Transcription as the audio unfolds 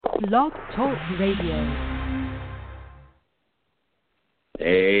Blog Talk Radio.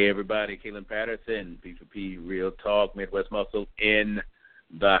 Hey, everybody. Keelan Patterson, P4P Real Talk, Midwest Muscle in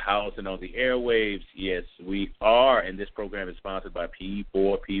the house and on the airwaves. Yes, we are, and this program is sponsored by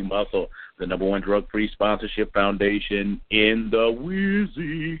P4P Muscle, the #1 drug-free sponsorship foundation in the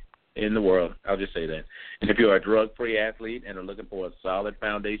Wheezy in the world. I'll just say that. And if you're a drug-free athlete and are looking for a solid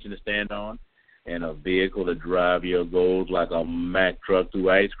foundation to stand on and a vehicle to drive your goals like a Mack truck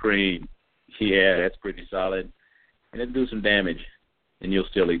through ice cream, yeah, that's pretty solid. And it'll do some damage, and you'll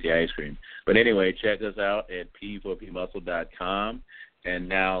still eat the ice cream. But anyway, check us out at p4pmuscle.com. And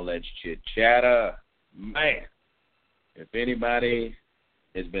now let's chit-chatter. Man, if anybody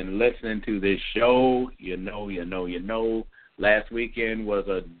has been listening to this show, you know. Last weekend was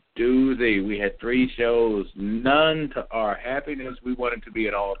a doozy. We had 3 shows, none to our happiness. We wanted to be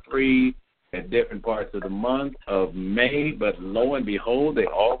at all 3 at different parts of the month of May, but lo and behold, they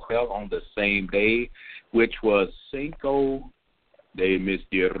all fell on the same day, which was Cinco de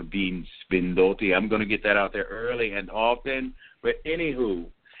Mr. Bendotti. I'm going to get that out there early and often. But anywho,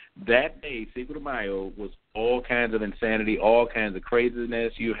 that day, Cinco de Mayo, was all kinds of insanity, all kinds of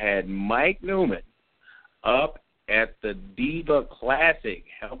craziness. You had Mike Newman up at the Diva Classic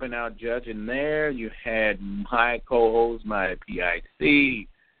helping out judging there. You had my co-host, my PIC.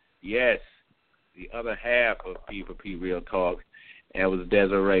 Yes, the other half of P4P Real Talk. And it was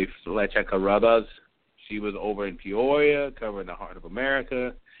Desiree Fletcher Carruthers. She was over in Peoria covering the heart of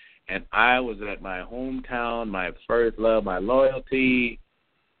America. And I was at my hometown, my first love, my loyalty,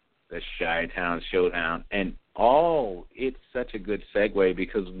 the Chi-Town Showdown. And, it's such a good segue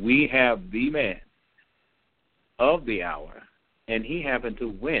because we have the man of the hour, and he happened to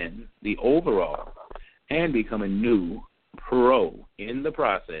win the overall and become a new pro in the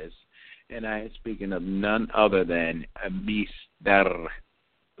process. And I am speaking of none other than Mr.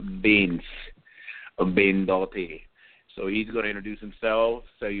 Vince Bendotti. So he's going to introduce himself,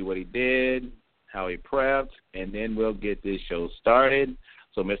 tell you what he did, how he prepped, and then we'll get this show started.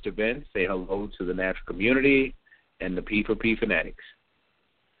 So, Mr. Vince, say hello to the natural community and the P4P fanatics.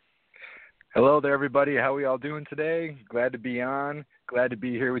 Hello there, everybody. How are we all doing today? Glad to be on. Glad to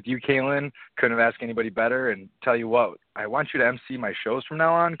be here with you, Kaylin. Couldn't have asked anybody better. And tell you what, I want you to MC my shows from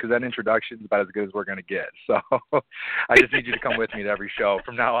now on because that introduction is about as good as we're going to get. So I just need you to come with me to every show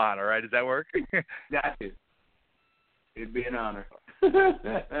from now on, all right? Does that work? Got it. It'd be an honor.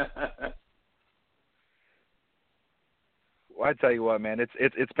 Well, I tell you what, man,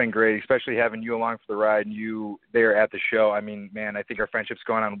 it's been great, especially having you along for the ride and you there at the show. I mean, man, I think our friendship's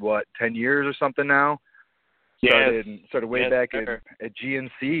going on, 10 years or something now? Started way back at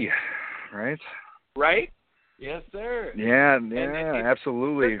GNC, right? Right? Yes, sir. Yeah,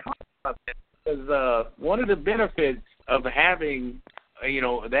 absolutely. Because one of the benefits of having,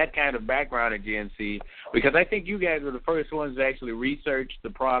 that kind of background at GNC, because I think you guys were the first ones to actually research the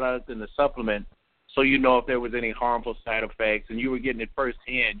product and the supplement so you know if there was any harmful side effects, and you were getting it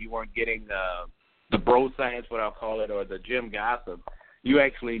firsthand. You weren't getting the bro science, what I'll call it, or the gym gossip. You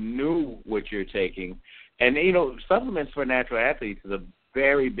actually knew what you're taking. And, supplements for natural athletes is a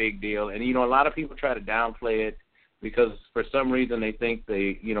very big deal. And, a lot of people try to downplay it because for some reason they think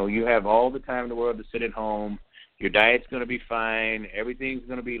you have all the time in the world to sit at home. Your diet's going to be fine. Everything's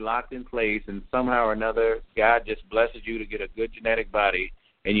going to be locked in place. And somehow or another, God just blesses you to get a good genetic body,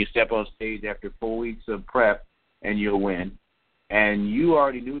 and you step on stage after 4 weeks of prep, and you'll win. And you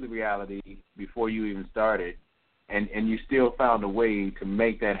already knew the reality before you even started, and you still found a way to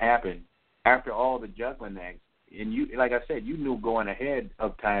make that happen after all the juggling acts. And you, like I said, you knew going ahead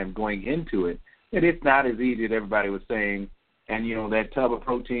of time, going into it, that it's not as easy as everybody was saying, and, that tub of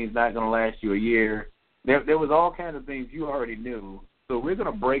protein's not going to last you a year. There was all kinds of things you already knew. So we're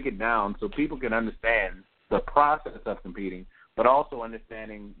going to break it down so people can understand the process of competing, but also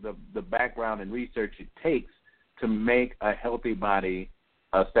understanding the background and research it takes to make a healthy body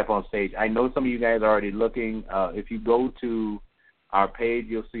step on stage. I know some of you guys are already looking. If you go to our page,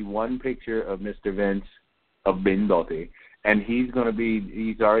 you'll see one picture of Mr. Vince of Bendotti, and he's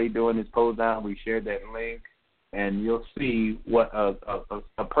already doing his pose down. We shared that link, and you'll see what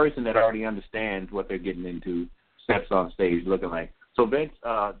a person that already understands what they're getting into steps on stage looking like. So, Vince,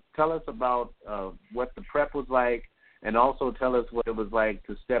 tell us about what the prep was like, and also tell us what it was like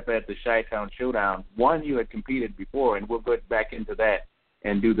to step at the Chi-Town Showdown. One, you had competed before, and we'll get back into that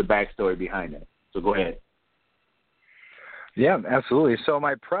and do the backstory behind it. So go ahead. Yeah, absolutely. So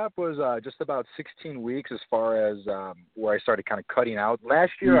my prep was just about 16 weeks as far as where I started kind of cutting out.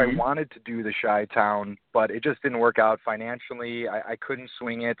 Last year I wanted to do the Chi-Town, but it just didn't work out financially. I couldn't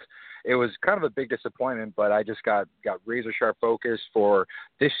swing it. It was kind of a big disappointment, but I just got razor sharp focus for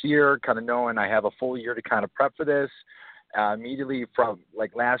this year, kind of knowing I have a full year to kind of prep for this. Immediately from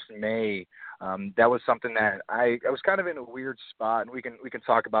like last May, that was something that I was kind of in a weird spot, and we can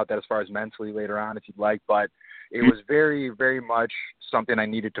talk about that as far as mentally later on if you'd like, but it was very, very much something I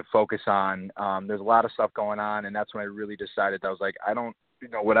needed to focus on. There's a lot of stuff going on, and that's when I really decided. I was like, I don't,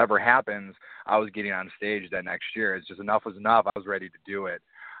 whatever happens, I was getting on stage that next year. It's just enough was enough. I was ready to do it.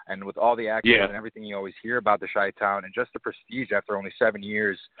 And with all the accolades and everything you always hear about the Chi-Town and just the prestige after only 7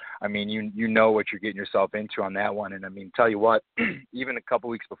 years, I mean, you know what you're getting yourself into on that one. And, I mean, tell you what, even a couple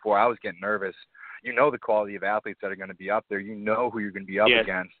weeks before I was getting nervous. You know the quality of athletes that are going to be up there. You know who you're going to be up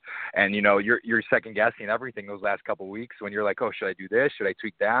against. And, you're second-guessing everything those last couple of weeks when you're like, oh, should I do this? Should I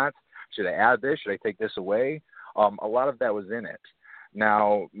tweak that? Should I add this? Should I take this away? A lot of that was in it.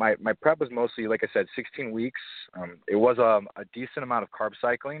 Now, my prep was mostly, like I said, 16 weeks. It was a decent amount of carb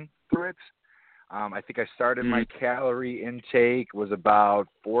cycling through it. I think I started my calorie intake was about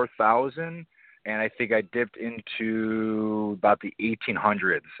 4,000, and I think I dipped into about the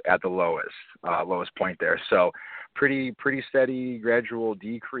 1,800s at the lowest point there. So pretty steady, gradual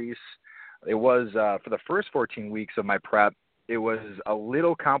decrease. It was for the first 14 weeks of my prep, it was a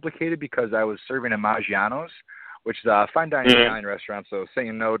little complicated because I was serving at Maggiano's, which is a fine dining Italian restaurant, so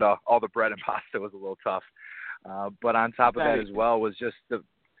saying no to all the bread and pasta was a little tough. But on top of that as well was just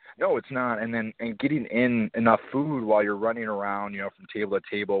no, it's not. And getting in enough food while you're running around, from table to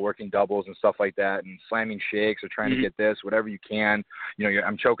table, working doubles and stuff like that, and slamming shakes or trying to get this, whatever you can.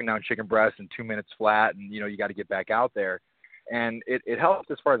 I'm choking down chicken breast in 2 minutes flat, and, you got to get back out there. And it helped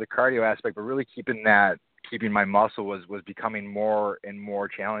as far as the cardio aspect, but really keeping my muscle was becoming more and more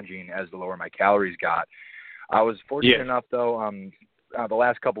challenging as the lower my calories got. I was fortunate enough, though, the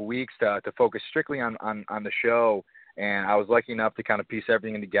last couple of weeks to focus strictly on the show, and I was lucky enough to kind of piece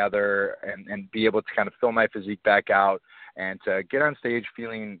everything together and be able to kind of fill my physique back out and to get on stage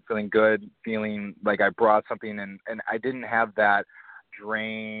feeling good, feeling like I brought something, and I didn't have that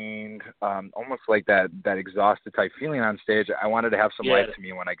drained, almost like that exhausted type feeling on stage. I wanted to have some life to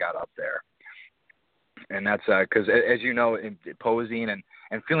me when I got up there. And that's because, as you know, posing and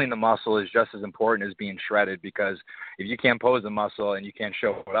feeling the muscle is just as important as being shredded, because if you can't pose the muscle and you can't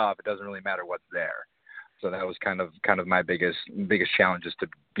show it off, it doesn't really matter what's there. So that was kind of my biggest challenge, is to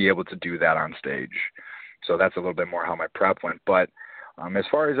be able to do that on stage. So that's a little bit more how my prep went. But as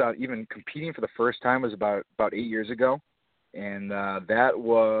far as even competing for the first time was about 8 years ago, and that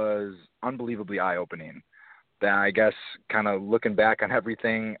was unbelievably eye-opening. That, I guess, kind of looking back on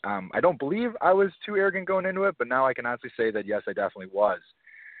everything, I don't believe I was too arrogant going into it, but now I can honestly say that, yes, I definitely was.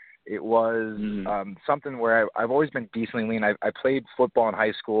 It was something where I've always been decently lean. I played football in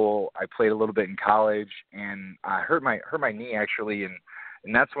high school. I played a little bit in college, and I hurt my knee, actually,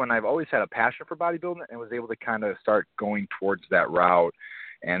 and that's when I've always had a passion for bodybuilding and was able to kind of start going towards that route.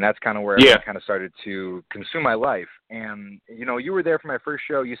 And that's kind of where I kind of started to consume my life. And, you were there for my first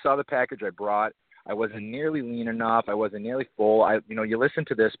show. You saw the package I brought. I wasn't nearly lean enough. I wasn't nearly full. You listen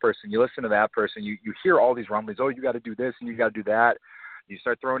to this person, you listen to that person, you hear all these rumblings. Oh, you got to do this and you got to do that. You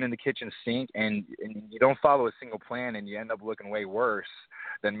start throwing in the kitchen sink, and you don't follow a single plan, and you end up looking way worse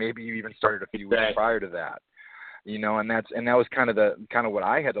than maybe you even started a few weeks prior to that. And that was kind of what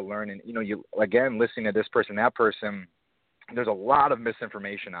I had to learn. And you again, listening to this person, that person. There's a lot of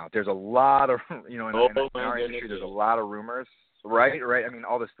misinformation out. There's a lot of in our industry. There's a lot of rumors, right? I mean,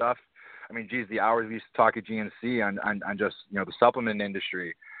 all the stuff. I mean, geez, the hours we used to talk at GNC on just, the supplement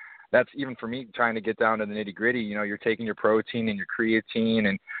industry. That's even for me trying to get down to the nitty gritty. You're taking your protein and your creatine,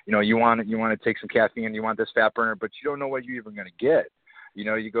 and, you want to take some caffeine, you want this fat burner, but you don't know what you're even going to get.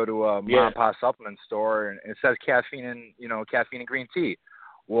 You go to a mom and pop supplement store and it says caffeine and green tea.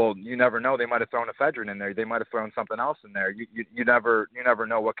 Well, you never know. They might have thrown ephedrine in there. They might have thrown something else in there. You never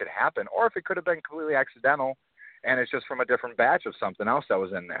know what could happen, or if it could have been completely accidental, and it's just from a different batch of something else that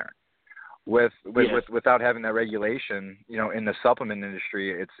was in there. Without having that regulation, in the supplement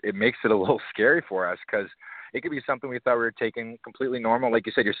industry, it makes it a little scary for us, because it could be something we thought we were taking completely normal. Like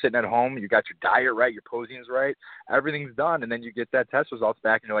you said, you're sitting at home, you got your diet right, your posing's right, everything's done, and then you get that test results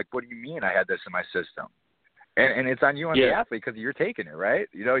back, and you're like, what do you mean I had this in my system? And it's on you and the athlete, because you're taking it, right?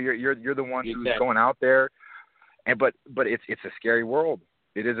 You're the one who's going out there, but it's a scary world.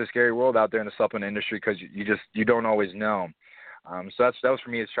 It is a scary world out there in the supplement industry, because you don't always know. So that was for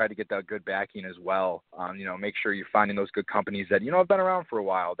me, is try to get that good backing as well. Make sure you're finding those good companies that, have been around for a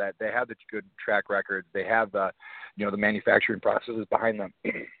while, that they have the good track records, they have the, the manufacturing processes behind them.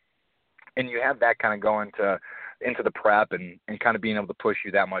 And you have that kind of going into the prep and kind of being able to push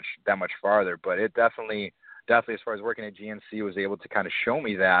you that much farther. But it definitely as far as working at GNC was able to kind of show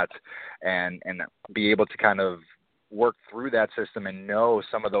me that and be able to kind of work through that system and know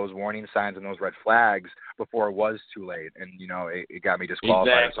some of those warning signs and those red flags before it was too late. And, it got me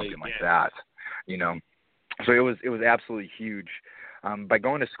disqualified or something like that, So it was absolutely huge. By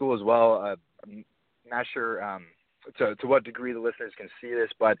going to school as well, I'm not sure to what degree the listeners can see this,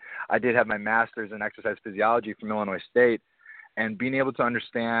 but I did have my master's in exercise physiology from Illinois State, and being able to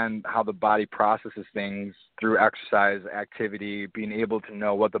understand how the body processes things through exercise activity, being able to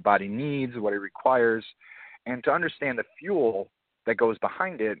know what the body needs, what it requires, and to understand the fuel that goes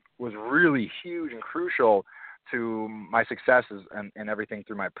behind it was really huge and crucial to my successes and everything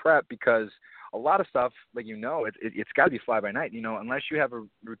through my prep, because a lot of stuff, like, it's got to be fly by night, unless you have a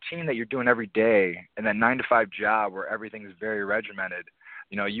routine that you're doing every day and that 9-to-5 job where everything's very regimented.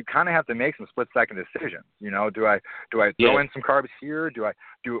 You kind of have to make some split-second decisions. Do I throw in some carbs here?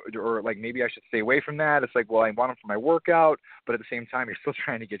 Or maybe I should stay away from that? It's like, well, I want them for my workout, but at the same time, you're still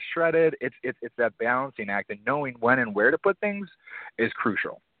trying to get shredded. It's that balancing act, and knowing when and where to put things is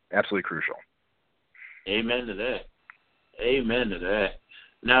crucial, absolutely crucial. Amen to that.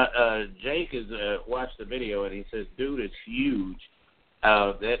 Now, Jake has watched the video, and he says, dude, it's huge.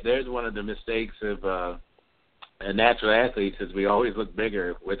 There's one of the mistakes of natural athletes, is we always look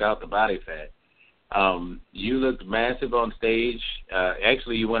bigger without the body fat. You looked massive on stage.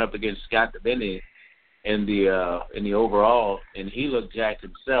 Actually, you went up against Scott DeBenny in the overall, and he looked jacked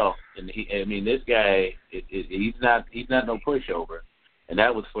himself. And this guy, he's not no pushover. And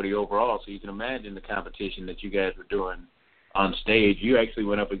that was for the overall. So you can imagine the competition that you guys were doing on stage. You actually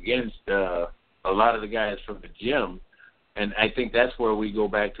went up against a lot of the guys from the gym. And I think that's where we go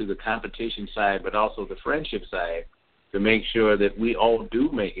back to the competition side, but also the friendship side, to make sure that we all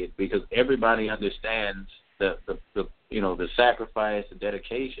do make it, because everybody understands the sacrifice, the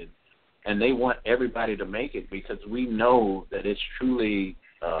dedication, and they want everybody to make it, because we know that it's truly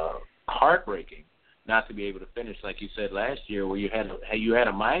heartbreaking not to be able to finish, like you said last year, where you had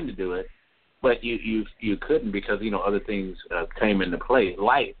a mind to do it, but you couldn't because other things came into play.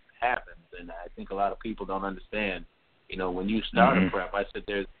 Life happens, and I think a lot of people don't understand. When you start a prep, I said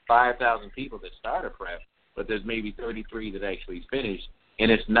there's 5,000 people that start a prep, but there's maybe 33 that actually finish. And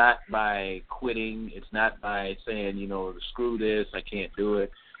it's not by quitting. It's not by saying, screw this, I can't do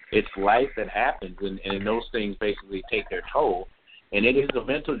it. It's life that happens, and those things basically take their toll. And it is a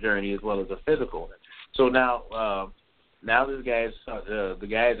mental journey as well as a physical. So now the guys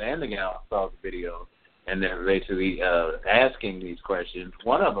and the gals saw the video, and they're basically asking these questions.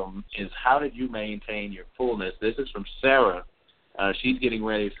 One of them is, how did you maintain your fullness? This is from Sarah. She's getting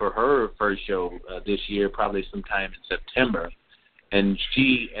ready for her first show this year, probably sometime in September. And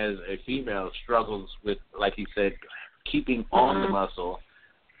she, as a female, struggles with, like you said, keeping on the muscle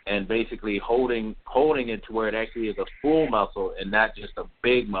and basically holding it to where it actually is a full muscle and not just a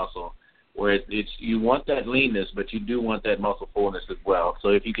big muscle, where it's you want that leanness, but you do want that muscle fullness as well. So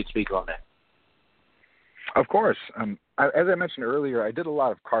if you could speak on that. Of course. As I mentioned earlier, I did a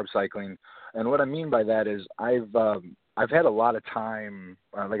lot of carb cycling, and what I mean by that is I've had a lot of time.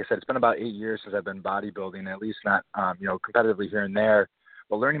 Like I said, it's been about 8 years since I've been bodybuilding, at least not competitively here and there,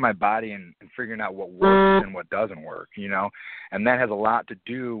 but learning my body and figuring out what works and what doesn't work, and that has a lot to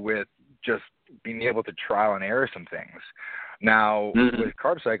do with just being able to trial and error some things. Now, with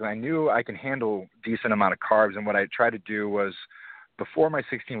carb cycling, I knew I can handle a decent amount of carbs, and what I tried to do was, before my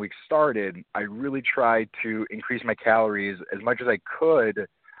 16 weeks started, I really tried to increase my calories as much as I could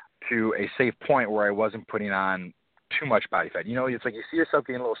to a safe point where I wasn't putting on too much body fat. It's like you see yourself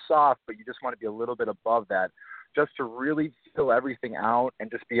getting a little soft, but you just want to be a little bit above that, just to really fill everything out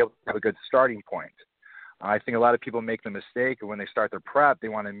and just be able to have a good starting point. I think a lot of people make the mistake when they start their prep, they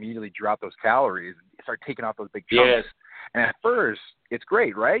want to immediately drop those calories and start taking off those big chunks. Yes. And at first, it's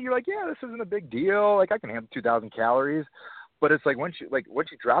great, right? You're like, yeah, this isn't a big deal. Like, I can handle 2,000 calories. But it's like once you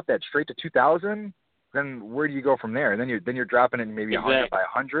drop that straight to 2,000, then where do you go from there? And then you're dropping it maybe 100 by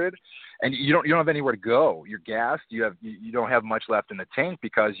 100, and you don't have anywhere to go. You're gassed. You don't have much left in the tank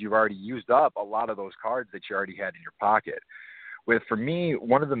because you've already used up a lot of those carbs that you already had in your pocket. For me,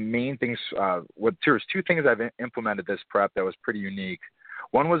 one of the main things, there's two things I've implemented this prep that was pretty unique.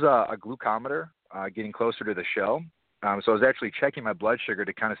 One was a glucometer, getting closer to the show. So I was actually checking my blood sugar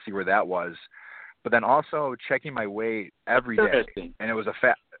to kind of see where that was, but then also checking my weight every day. And it was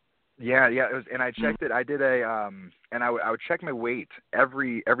Yeah, it was, and I checked it. I did and I would check my weight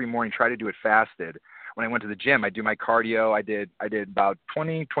every morning, try to do it fasted. When I went to the gym, I do my cardio. I did about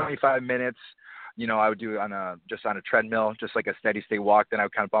 25 minutes. I would do it on a treadmill, just like a steady state walk. Then I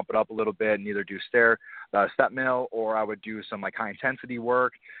would kind of bump it up a little bit and either do step mill, or I would do some like high intensity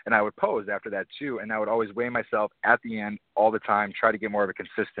work, and I would pose after that too. And I would always weigh myself at the end all the time, try to get more of a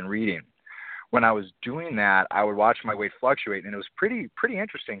consistent reading. When I was doing that, I would watch my weight fluctuate, and it was pretty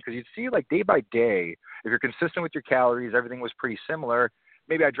interesting because you'd see like day by day, if you're consistent with your calories, everything was pretty similar.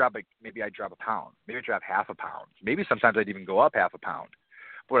 Maybe I drop a pound, maybe I drop half a pound, maybe sometimes I'd even go up half a pound.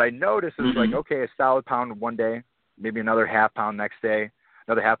 But what I noticed is like, okay, a solid pound one day, maybe another half pound next day,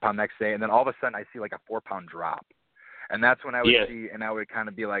 another half pound next day, and then all of a sudden I see like a 4-pound drop. And that's when I would see, and I would kind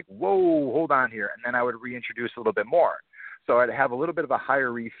of be like, whoa, hold on here. And then I would reintroduce a little bit more. So I'd have a little bit of a higher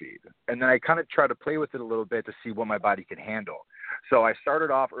refeed. And then I kind of try to play with it a little bit to see what my body can handle. So I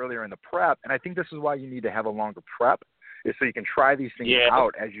started off earlier in the prep, and I think this is why you need to have a longer prep, is so you can try these things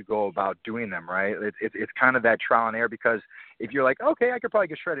out as you go about doing them, right? It's kind of that trial and error, because if you're like, okay, I could probably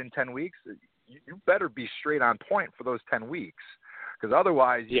get shredded in 10 weeks, you better be straight on point for those 10 weeks, because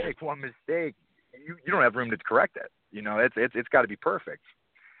otherwise you make one mistake, you don't have room to correct it. It's got to be perfect.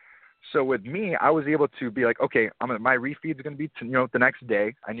 So with me, I was able to be like, okay, my refeed is going to be the next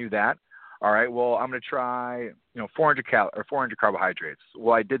day. I knew that. All right, well, I'm going to try 400 carbohydrates.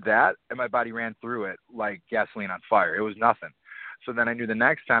 Well, I did that, and my body ran through it like gasoline on fire. It was nothing. So then I knew the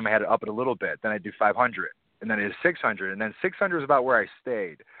next time I had to up it a little bit. Then I do 500, and then I did 600, and then 600 is about where I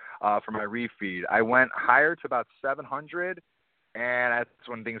stayed for my refeed. I went higher to about 700, and that's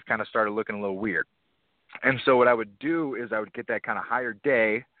when things kind of started looking a little weird. And so what I would do is I would get that kind of higher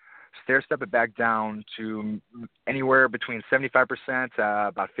day, stair-step it back down to anywhere between 75% to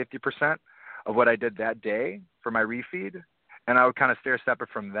about 50% of what I did that day for my refeed, and I would kind of stair-step it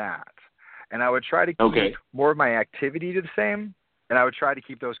from that. And I would try to keep more of my activity to the same, and I would try to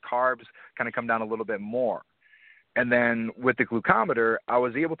keep those carbs kind of come down a little bit more. And then with the glucometer, I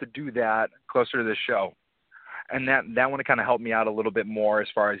was able to do that closer to the show. And that one kind of helped me out a little bit more as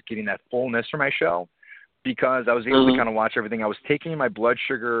far as getting that fullness for my show, because I was able to kind of watch everything. I was taking my blood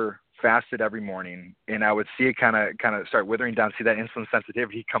sugar fasted every morning, and I would see it kind of start withering down, see that insulin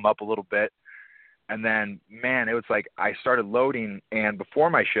sensitivity come up a little bit. And then, man, it was like I started loading, and before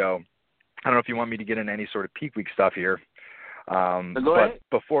my show, I don't know if you want me to get into any sort of peak week stuff here. Go ahead.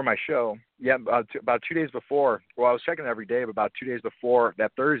 Before my show, about 2 days before, well, I was checking it every day, but about 2 days before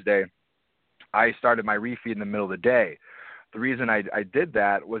that Thursday, I started my refeed in the middle of the day. The reason I did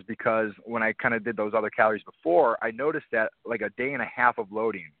that was because when I kind of did those other calories before, I noticed that like a day and a half of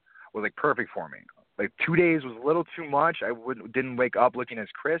loading was like perfect for me. Like 2 days was a little too much. I didn't wake up looking as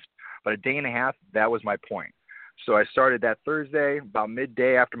crisp, but a day and a half, that was my point. So I started that Thursday about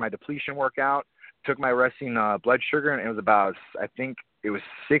midday after my depletion workout, took my resting blood sugar, and it was about, I think it was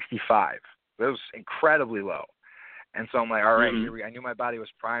 65. It was incredibly low. And so I'm like, all right, here I knew my body was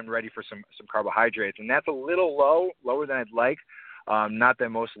primed, ready for some carbohydrates. And that's a little lower than I'd like. Not that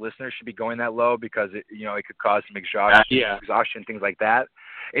most listeners should be going that low, because it could cause some exhaustion, things like that.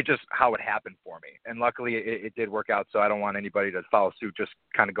 It's just how it happened for me. And luckily it did work out, so I don't want anybody to follow suit, just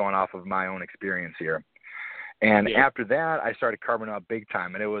kind of going off of my own experience here. And after that, I started carbing up big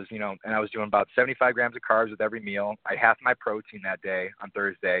time. And it was, and I was doing about 75 grams of carbs with every meal. I halved my protein that day on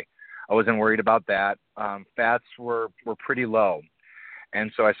Thursday. I wasn't worried about that. Fats were pretty low. And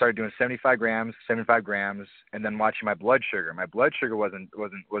so I started doing 75 grams, and then watching my blood sugar. My blood sugar wasn't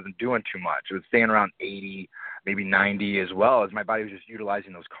doing too much. It was staying around 80, maybe 90, as well as my body was just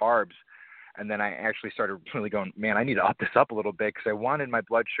utilizing those carbs. And then I actually started really going, man, I need to up this up a little bit, because I wanted my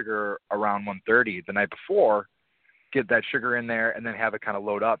blood sugar around 130 the night before, get that sugar in there, and then have it kind of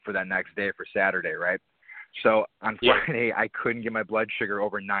load up for that next day for Saturday, right? So on Friday, I couldn't get my blood sugar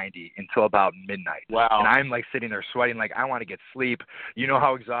over 90 until about midnight. Wow. And I'm like sitting there sweating, like I want to get sleep. You know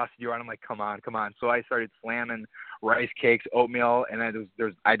how exhausted you are. And I'm like, come on. So I started slamming rice cakes, oatmeal, and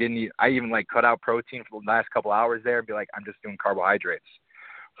I even like cut out protein for the last couple hours there and be like, I'm just doing carbohydrates.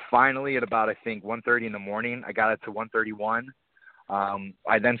 Finally, at about, I think, 1:30 in the morning, I got it to 131.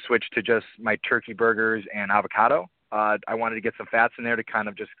 I then switched to just my turkey burgers and avocado. I wanted to get some fats in there to kind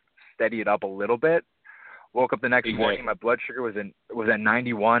of just steady it up a little bit. Woke up the next morning, my blood sugar was at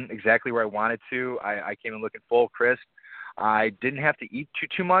 91, exactly where I wanted to. I came in looking full, crisp. I didn't have to eat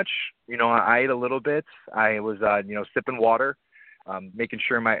too much. I ate a little bit. I was, sipping water, making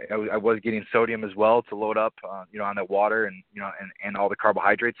sure I was getting sodium as well to load up, on that water and all the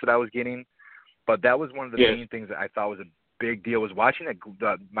carbohydrates that I was getting. But that was one of the main things that I thought was a big deal, was watching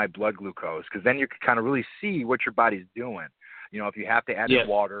my blood glucose, because then you could kind of really see what your body's doing. If you have to add Yes. in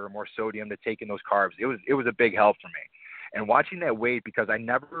water or more sodium to take in those carbs, it was a big help for me. And watching that weight, because I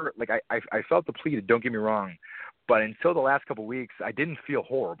never, I felt depleted, don't get me wrong, but until the last couple of weeks, I didn't feel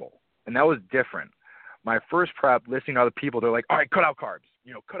horrible. And that was different. My first prep, listening to other people, they're like, all right, cut out carbs,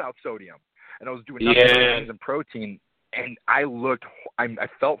 cut out sodium. And I was doing nothing but greens and protein, and I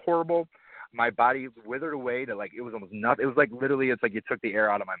felt horrible. My body withered away to it was almost nothing. It was literally, it's like you took the air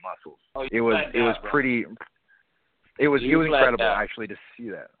out of my muscles. It was incredible actually to see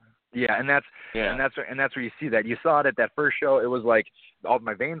that. Yeah, and that's where you see that. You saw it at that first show. It was like all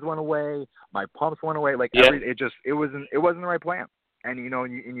my veins went away, my pumps went away. It wasn't the right plan. And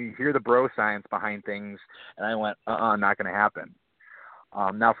you hear the bro science behind things, and I went, not going to happen.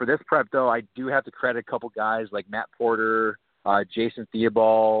 Now for this prep though, I do have to credit a couple guys like Matt Porter, Jason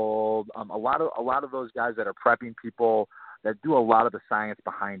Theobald, a lot of those guys that are prepping people that do a lot of the science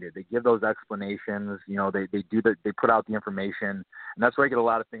behind it. They give those explanations, they put out the information, and that's where I get a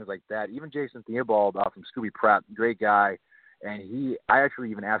lot of things like that. Even Jason Theobald from Scooby Prep, great guy, and I actually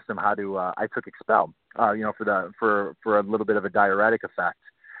even asked him how to. I took Expel, for a little bit of a diuretic effect,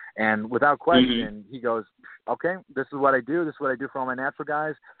 and without question, he goes, okay, this is what I do. This is what I do for all my natural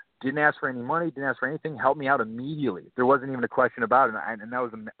guys. Didn't ask for any money, didn't ask for anything, helped me out immediately. There wasn't even a question about it, and that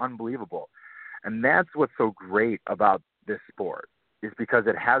was unbelievable. And that's what's so great about this sport, is because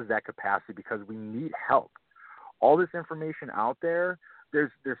it has that capacity, because we need help. All this information out there,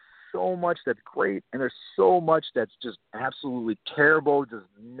 there's so much that's great, and there's so much that's just absolutely terrible, just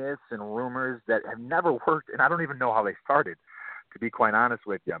myths and rumors that have never worked, and I don't even know how they started, to be quite honest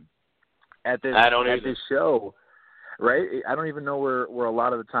with you. At this show, right? I don't even know where a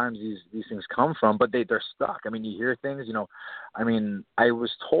lot of the times these things come from, but they're stuck. I mean, you hear things, I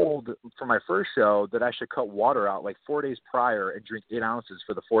was told for my first show that I should cut water out 4 days prior and drink 8 ounces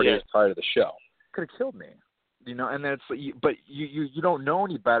for the 4 days prior to the show. Could have killed me, and then but you don't know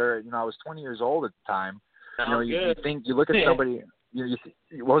any better. I was 20 years old at the time. You think, you look at somebody, you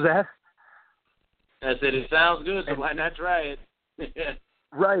what was that? I said, it sounds good, so why not try it?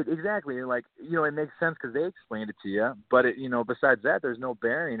 Right, exactly. It makes sense because they explained it to you. But besides that, there's no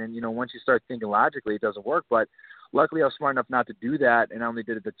bearing. And once you start thinking logically, it doesn't work. But luckily, I was smart enough not to do that, and I only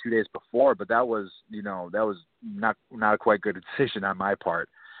did it the 2 days before. But that was, not a quite good decision on my part.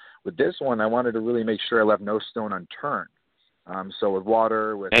 With this one, I wanted to really make sure I left no stone unturned. So with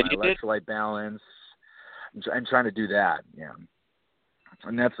water, with my electrolyte balance, and trying to do that, yeah.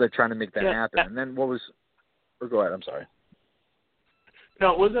 And that's trying to make that happen. And then go ahead. I'm sorry.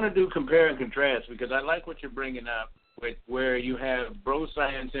 No, we're going to do compare and contrast, because I like what you're bringing up, with where you have bro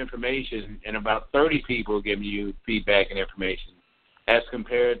science information and about 30 people giving you feedback and information, as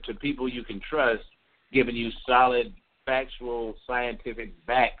compared to people you can trust giving you solid, factual,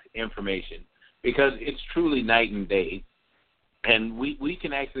 scientific-backed information, because it's truly night and day. And we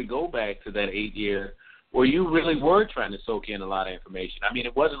can actually go back to that 8 year where you really were trying to soak in a lot of information. I mean,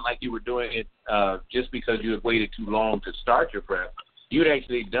 it wasn't like you were doing it just because you had waited too long to start your prep. You'd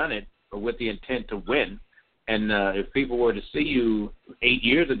actually done it with the intent to win. And if people were to see you 8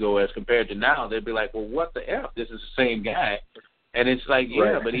 years ago as compared to now, they'd be like, well, what the F? This is the same guy. And it's like,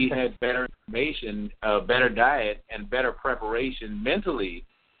 yeah, but he had better information, better diet, and better preparation mentally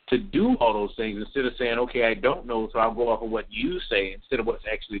to do all those things, instead of saying, okay, I don't know, so I'll go off of what you say instead of what's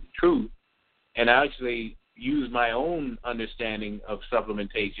actually the truth. And I actually use my own understanding of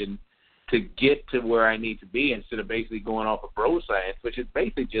supplementation to get to where I need to be, instead of basically going off of bro science, which is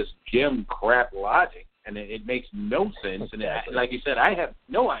basically just gym crap logic, and it makes no sense. And like you said, I have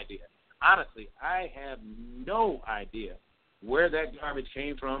no idea. Honestly, I have no idea where that garbage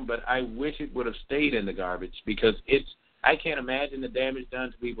came from, but I wish it would have stayed in the garbage, because I can't imagine the damage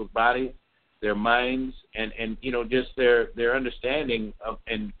done to people's bodies, their minds, and just their understanding of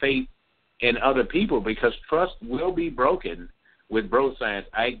and faith in other people, because trust will be broken with bro science.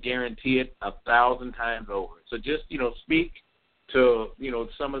 I guarantee it 1,000 times over. So just, speak to,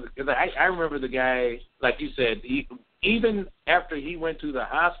 some of the, because I remember the guy, like you said, even after he went to the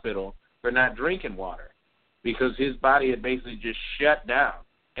hospital for not drinking water, because his body had basically just shut down.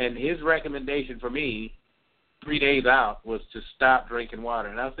 And his recommendation for me 3 days out was to stop drinking water.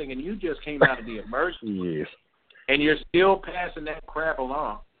 And I was thinking, you just came out of the emergency, and you're still passing that crap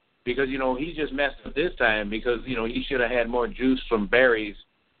along. Because, he just messed up this time, because, he should have had more juice from berries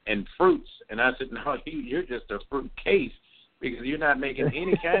and fruits. And I said, no, you're just a fruit case, because you're not making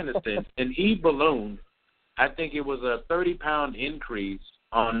any kind of sense. And he ballooned. I think it was a 30-pound increase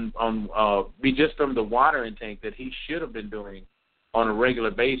on just from the water intake that he should have been doing on a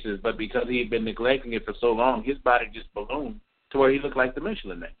regular basis. But because he had been neglecting it for so long, his body just ballooned to where he looked like the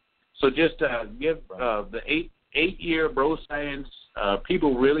Michelin Man. So just give the 8-year bro science,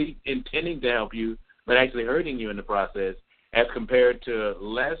 people really intending to help you, but actually hurting you in the process, as compared to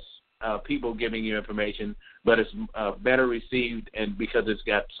less people giving you information, but it's better received, and because it's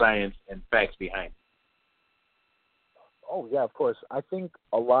got science and facts behind it. Oh yeah, of course. I think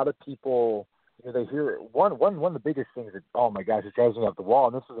a lot of people, they hear one of the biggest things that, oh my gosh, it drives me up the wall.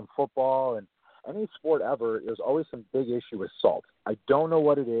 And this is in football and any sport ever. There's always some big issue with salt. I don't know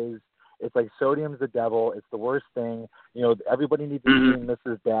what it is. It's like sodium's the devil. It's the worst thing. Everybody needs to be in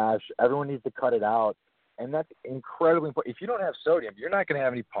Mrs. Dash. Everyone needs to cut it out. And that's incredibly important. If you don't have sodium, you're not going to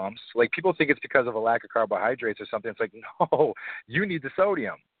have any pumps. Like, people think it's because of a lack of carbohydrates or something. It's like, no, you need the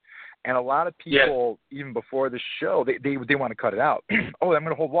sodium. And a lot of people, even before the show, they want to cut it out. Oh, I'm going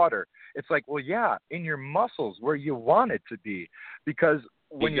to hold water. It's like, well, yeah, in your muscles where you want it to be. Because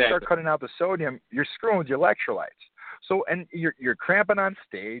when you start cutting out the sodium, you're screwing with your electrolytes. So, and you're cramping on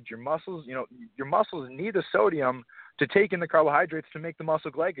stage. Your muscles need the sodium to take in the carbohydrates to make the muscle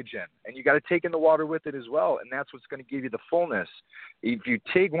glycogen. And you got to take in the water with it as well. And that's what's going to give you the fullness. If you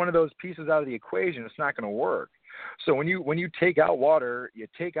take one of those pieces out of the equation, it's not going to work. So when you take out water, you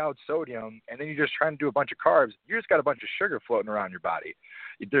take out sodium, and then you're just trying to do a bunch of carbs, you just got a bunch of sugar floating around your body.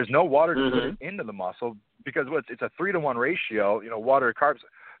 There's no water to put it into the muscle because it's a 3-to-1 ratio, water to carbs.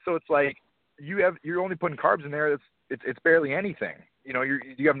 So it's like you're only putting carbs in there. It's barely anything.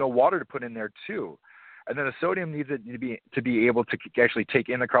 You have no water to put in there too. And then the sodium needs it to be able to actually take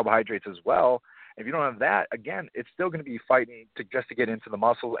in the carbohydrates as well. If you don't have that, again, it's still going to be fighting just to get into the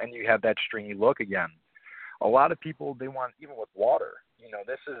muscle, and you have that stringy look again. A lot of people, they want, even with water,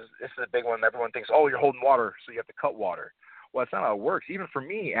 this is a big one. Everyone thinks, oh, you're holding water, so you have to cut water. Well, that's not how it works. Even for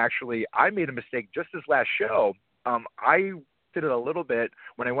me, actually, I made a mistake just this last show. I did it a little bit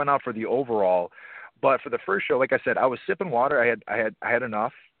when I went out for the overall, but for the first show, like I said, I was sipping water. I had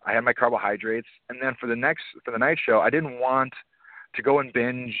enough. I had my carbohydrates, and then for the night show, I didn't want to go and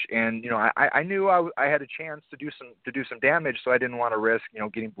binge, and I knew I had a chance to do some damage, so I didn't want to risk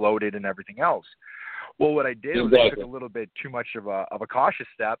getting bloated and everything else. Well, what I did was I took a little bit too much of a cautious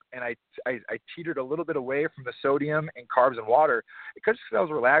step, and I teetered a little bit away from the sodium and carbs and water because I was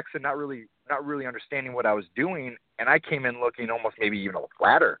relaxed and not really understanding what I was doing, and I came in looking almost maybe even a little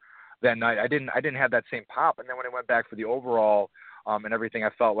flatter that night. I didn't have that same pop, and then when I went back for the overall and everything, I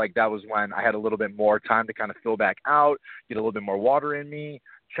felt like that was when I had a little bit more time to kind of fill back out, get a little bit more water in me,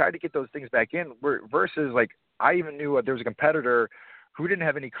 try to get those things back in. Versus, like, I even knew there was a competitor who didn't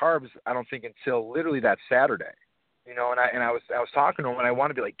have any carbs, I don't think, until literally that Saturday. And I was talking to him, and I want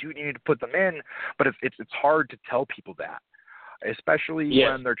to be like, dude, you need to put them in, but it's hard to tell people that, especially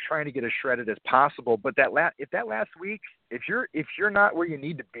when they're trying to get as shredded as possible. But if that last week, if you're not where you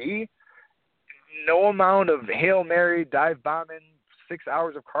need to be, no amount of Hail Mary, dive bombing, 6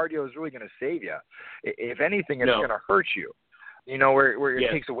 hours of cardio is really going to save you. If anything, it's going to hurt you. Where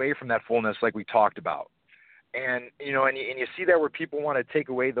it takes away from that fullness, like we talked about. And you see that where people want to take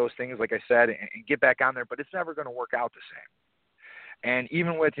away those things, like I said, and get back on there, but it's never going to work out the same. And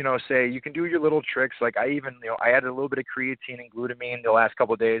even with, say you can do your little tricks. Like I even, I added a little bit of creatine and glutamine the last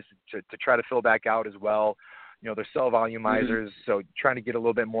couple of days to try to fill back out as well. They're cell volumizers, so trying to get a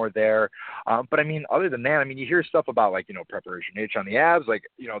little bit more there. But I mean, other than that, you hear stuff about like, preparation H on the abs, like,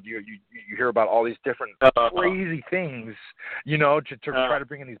 you hear about all these different crazy things, to try to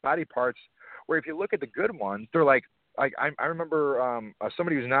bring in these body parts. Where if you look at the good ones, they're like I remember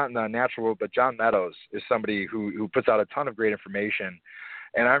somebody who's not in the natural world, but John Meadows is somebody who puts out a ton of great information.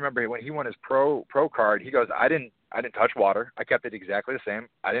 And I remember when he won his pro card, he goes, I didn't touch water. I kept it exactly the same.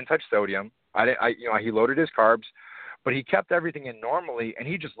 I didn't touch sodium. He loaded his carbs, but he kept everything in normally, and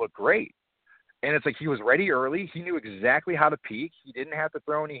he just looked great. And it's like he was ready early. He knew exactly how to peak. He didn't have to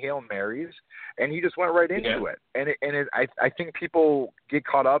throw any Hail Marys, and he just went right into it. And I think people get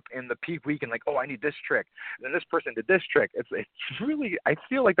caught up in the peak week and like, oh, I need this trick. And then this person did this trick. It's really, I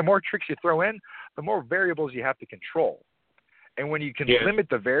feel like the more tricks you throw in, the more variables you have to control. And when you can limit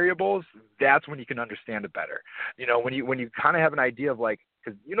the variables, that's when you can understand it better. When you kind of have an idea of like,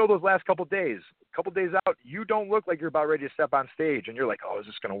 because those last couple days out, you don't look like you're about ready to step on stage, and you're like, oh, is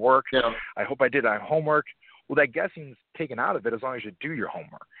this going to work? Yeah. I hope I did my homework. Well, that guessing's taken out of it as long as you do your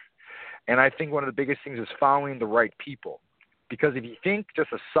homework. And I think one of the biggest things is following the right people, because if you think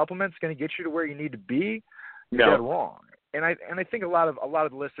just a supplement's going to get you to where you need to be, you're dead wrong. And I think a lot of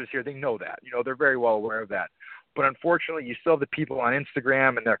the listeners here, they know that. They're very well aware of that. But unfortunately, you still have the people on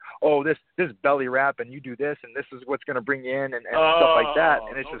Instagram, and they're, oh, this belly wrap, and you do this, and this is what's going to bring you in, and stuff like that.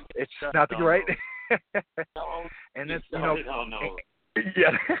 And it's just not the right. And it's no.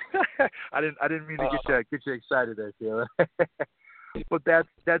 Yeah, I didn't mean to get you excited there, Taylor. but that's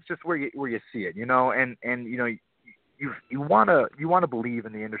just where you see it, and you know. You want to believe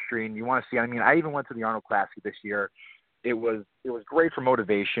in the industry, and you want to see. I mean, I even went to the Arnold Classic this year. It was great for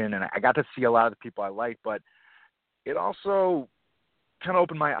motivation, and I got to see a lot of the people I like. But it also kind of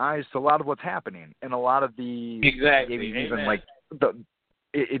opened my eyes to a lot of what's happening, and a lot of the even like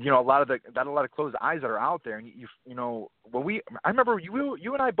a lot of closed eyes that are out there. And I remember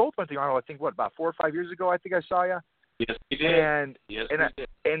you and I both went to the Arnold. I think about 4 or 5 years ago. I think I saw you. Yes, we did. And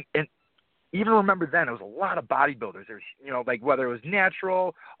did. Even remember then, it was a lot of bodybuilders. There's, like whether it was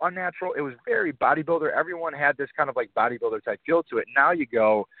natural, unnatural, it was very bodybuilder. Everyone had this kind of like bodybuilder type feel to it. Now you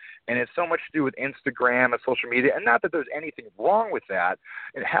go, and it's so much to do with Instagram and social media, and not that there's anything wrong with that.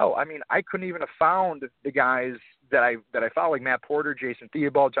 And hell, I mean, I couldn't even have found the guys that I follow, like Matt Porter, Jason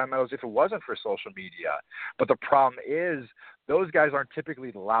Theobald, John Meadows, if it wasn't for social media. But the problem is, those guys aren't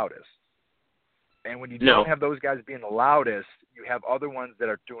typically the loudest. And when you don't have those guys being the loudest, you have other ones that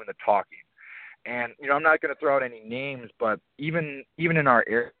are doing the talking. And I'm not going to throw out any names, but even in our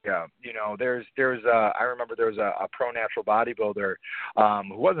area, I remember there was a pro natural bodybuilder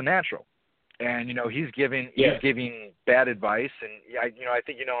who wasn't natural, and he's giving bad advice, and I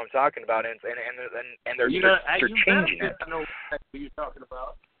think what I'm talking about, and they're changing it. I know what you're talking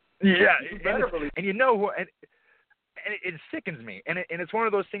about. Yeah, and it sickens me, and it's one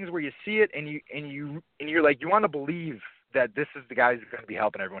of those things where you see it, and you're like, you want to believe that this is the guy who's going to be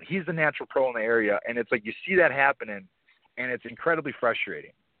helping everyone. He's the natural pro in the area, and it's like you see that happening, and it's incredibly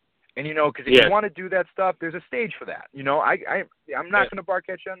frustrating. And because if you want to do that stuff, there's a stage for that. I'm not going to bark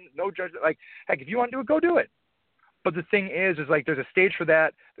at you. No judgment. Like, heck, if you want to do it, go do it. But the thing is like there's a stage for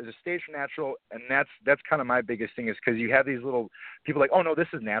that. There's a stage for natural, and that's kind of my biggest thing is because you have these little people like, oh no, this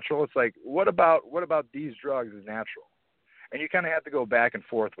is natural. It's like, what about these drugs is natural? And you kind of have to go back and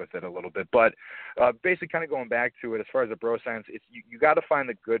forth with it a little bit. But basically kind of going back to it, as far as the bro science, it's you got to find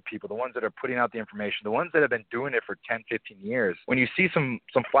the good people, the ones that are putting out the information, the ones that have been doing it for 10, 15 years. When you see some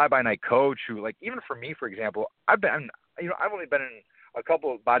fly-by-night coach who, like, even for me, for example, I've only been in a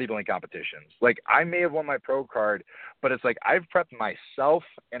couple of bodybuilding competitions. Like, I may have won my pro card, but it's like I've prepped myself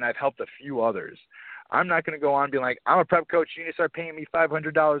and I've helped a few others. I'm not going to go on and be like, I'm a prep coach. You need to start paying me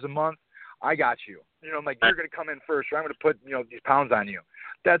 $500 a month. I got you. I'm like, you're going to come in first, or I'm going to put, these pounds on you.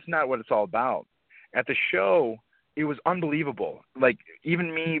 That's not what it's all about. At the show, it was unbelievable. Like,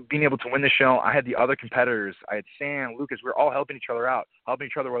 even me being able to win the show, I had the other competitors. I had Sam, Lucas. We were all helping each other out, helping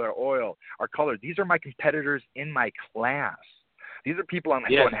each other with our oil, our color. These are my competitors in my class. These are people I'm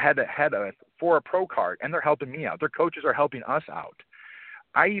going head to head for a pro card, and they're helping me out. Their coaches are helping us out.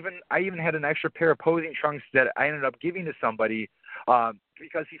 I even had an extra pair of posing trunks that I ended up giving to somebody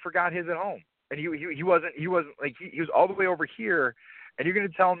because he forgot his at home, and he was all the way over here, and you're going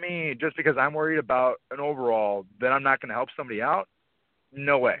to tell me just because I'm worried about an overall that I'm not going to help somebody out?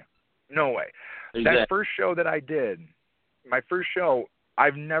 No way. Exactly. That first show that I did, my first show,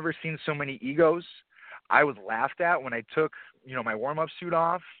 I've never seen so many egos. I was laughed at when I took my warm-up suit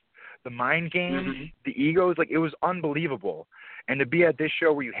off. The mind games, the egos, like, it was unbelievable. And to be at this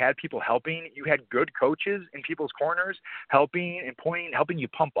show where you had people helping, you had good coaches in people's corners helping and pointing, helping you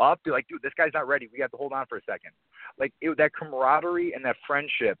pump up. Be like, dude, this guy's not ready. We have to hold on for a second. Like, that camaraderie and that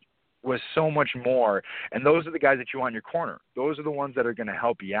friendship was so much more. And those are the guys that you want in your corner. Those are the ones that are going to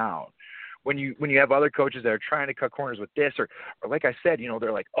help you out. When you have other coaches that are trying to cut corners with this, or like I said,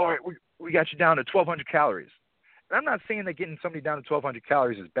 they're like, all right, we got you down to 1,200 calories. And I'm not saying that getting somebody down to 1,200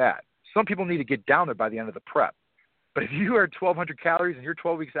 calories is bad. Some people need to get down there by the end of the prep. But if you are 1,200 calories and you're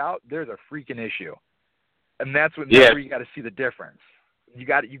 12 weeks out, there's a freaking issue. And that's where you got to see the difference. You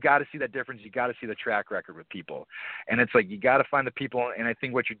got to see that difference. You got to see the track record with people. And it's like you got to find the people. And I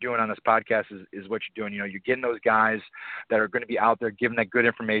think what you're doing on this podcast is what you're doing. You're getting those guys that are going to be out there giving that good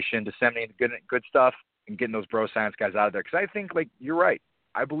information, disseminating good stuff, and getting those bro science guys out of there. Because I think, like, you're right.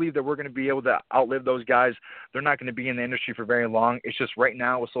 I believe that we're going to be able to outlive those guys. They're not going to be in the industry for very long. It's just right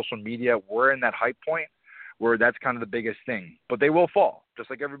now with social media, we're in that hype point where that's kind of the biggest thing. But they will fall, just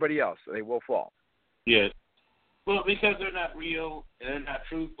like everybody else. They will fall. Yes. Well, because they're not real and they're not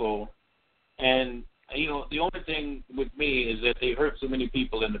truthful. And, the only thing with me is that they hurt so many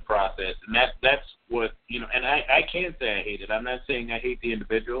people in the process. And that's what, and I can't say I hate it. I'm not saying I hate the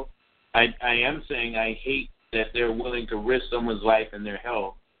individual. I am saying I hate that they're willing to risk someone's life and their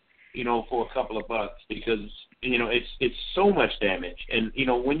health, for a couple of bucks because, it's so much damage. And,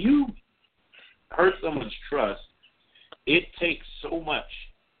 when you hurt someone's trust, it takes so much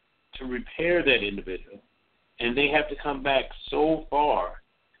to repair that individual. And they have to come back so far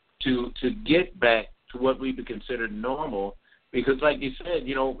to get back to what we would consider normal. Because like you said,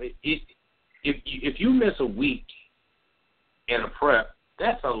 if you miss a week in a prep,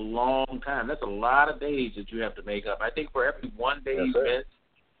 that's a long time. That's a lot of days that you have to make up. I think for every 1 day you miss,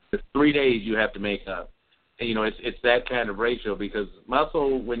 it's 3 days you have to make up. And, it's that kind of ratio because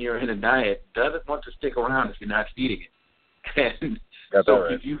muscle, when you're in a diet, doesn't want to stick around if you're not feeding it. And so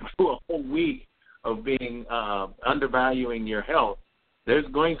if you do a whole week of being undervaluing your health, there's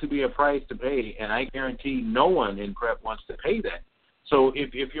going to be a price to pay, and I guarantee no one in prep wants to pay that. So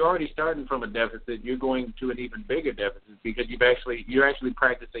if you're already starting from a deficit, you're going to an even bigger deficit because you're actually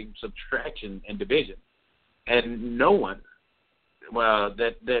practicing subtraction and division, and no one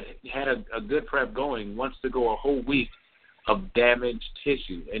that had a good prep going wants to go a whole week of damaged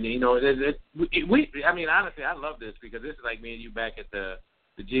tissue. And honestly, I love this because this is like me and you back at the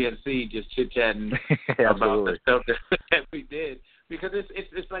GNC just chit chatting about the stuff that we did. Because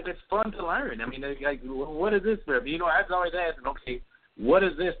it's like it's fun to learn. I mean, like, what is this for? I was always asking, okay, what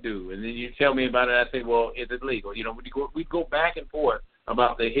does this do? And then you tell me about it. I say, well, is it legal? We go back and forth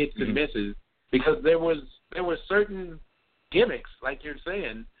about the hits and misses because there were certain gimmicks, like you're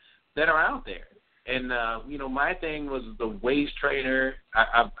saying, that are out there. And my thing was the waist trainer.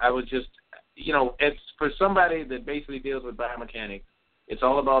 I was just, it's for somebody that basically deals with biomechanics. It's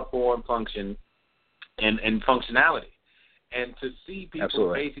all about form, function, and functionality. And to see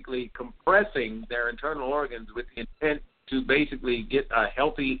people basically compressing their internal organs with the intent to basically get a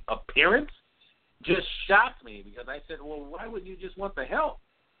healthy appearance just shocked me because I said, well, why would you just want the health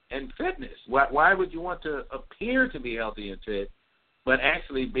and fitness? Why would you want to appear to be healthy and fit but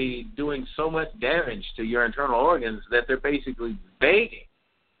actually be doing so much damage to your internal organs that they're basically begging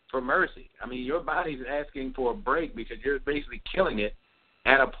for mercy? I mean, your body's asking for a break because you're basically killing it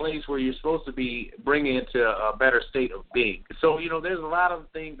at a place where you're supposed to be bringing it to a better state of being. So, there's a lot of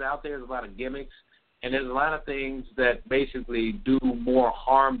things out there, there's a lot of gimmicks, and there's a lot of things that basically do more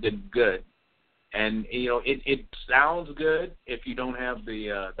harm than good. And, it sounds good if you don't have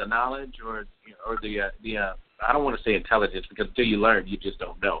the knowledge or the I don't want to say intelligence because until you learn, you just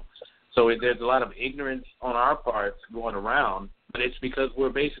don't know. So there's a lot of ignorance on our parts going around, but it's because we're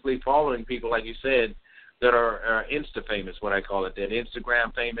basically following people, like you said, that are Insta famous, what I call it, that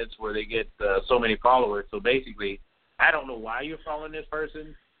Instagram famous, where they get so many followers. So basically, I don't know why you're following this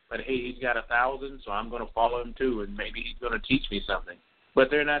person, but hey, he's got 1,000, so I'm going to follow him too, and maybe he's going to teach me something.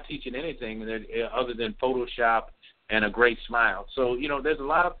 But they're not teaching anything other than Photoshop and a great smile. So there's a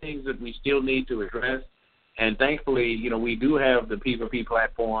lot of things that we still need to address, and thankfully, we do have the P4P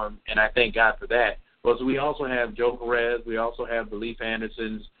platform, and I thank God for that. But we also have Joe Perez, we also have the Leif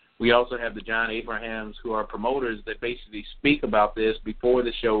Andersons. We also have the John Abrahams, who are promoters that basically speak about this before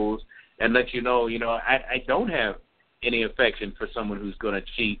the shows and let you know, I don't have any affection for someone who's going to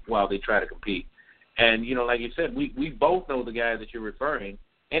cheat while they try to compete. And, like you said, we both know the guy that you're referring,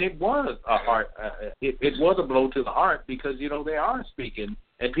 and it was it was a blow to the heart because, they are speaking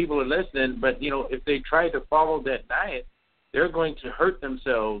and people are listening, but, if they try to follow that diet, they're going to hurt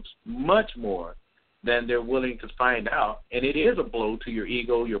themselves much more than they're willing to find out. And it is a blow to your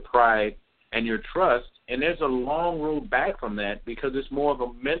ego, your pride, and your trust. And there's a long road back from that because it's more of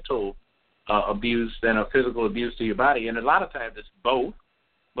a mental abuse than a physical abuse to your body. And a lot of times it's both,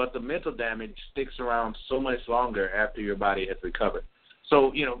 but the mental damage sticks around so much longer after your body has recovered.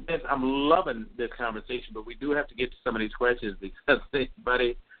 So, I'm loving this conversation, but we do have to get to some of these questions because,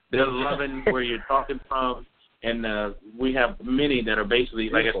 buddy, they're loving where you're talking from. And we have many that are basically,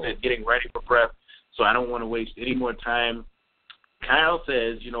 like I said, getting ready for prep. So I don't want to waste any more time. Kyle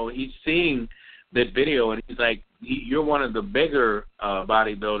says, he's seeing that video, and he's like, you're one of the bigger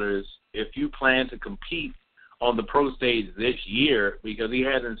bodybuilders if you plan to compete on the pro stage this year because he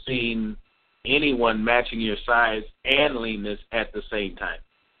hasn't seen anyone matching your size and leanness at the same time.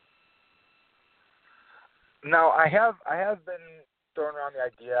 Now, I have been throwing around the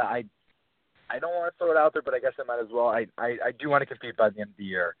idea. I don't want to throw it out there, but I guess I might as well. I do want to compete by the end of the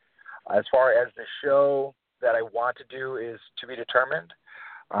year. As far as the show that I want to do is to be determined.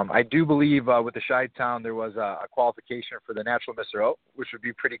 I do believe with the Chi-Town there was a qualification for the Natural Mr. O, which would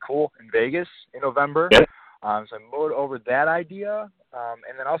be pretty cool in Vegas in November. Yep. So I'm more over that idea,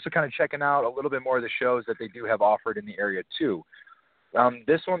 and then also kind of checking out a little bit more of the shows that they do have offered in the area too.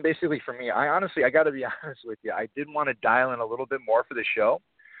 This one basically for me, I got to be honest with you, I did want to dial in a little bit more for the show.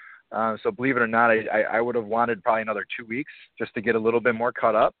 So believe it or not, I would have wanted probably another 2 weeks just to get a little bit more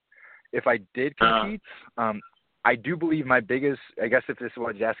caught up. If I did compete, I do believe my biggest, I guess if this is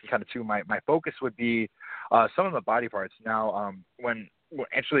what you're asking kind of too, my focus would be some of the body parts. Now, when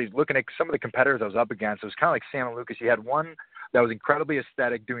actually looking at some of the competitors I was up against, it was kind of like Sam and Lucas. You had one that was incredibly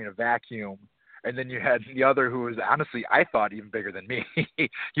aesthetic doing a vacuum, and then you had the other who was honestly, I thought, even bigger than me.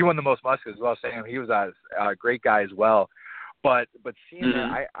 He won the most muscles as well. Sam, he was a great guy as well. But seeing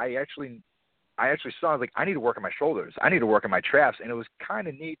that, I actually saw, I was like, I need to work on my shoulders. I need to work on my traps. And it was kind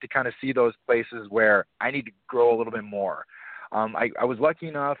of neat to kind of see those places where I need to grow a little bit more. I was lucky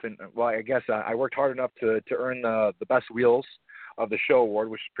enough, and well, I guess I worked hard enough to earn the best wheels of the show award,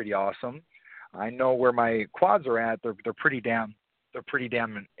 which is pretty awesome. I know where my quads are at. They're pretty damn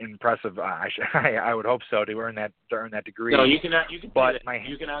impressive. I would hope so to earn that degree. No, you cannot. You can. But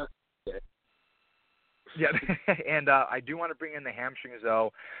you cannot. Yeah, and I do want to bring in the hamstrings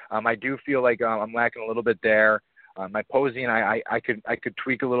though. I do feel like I'm lacking a little bit there. My posing, I could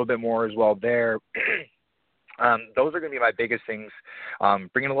tweak a little bit more as well there. Those are going to be my biggest things.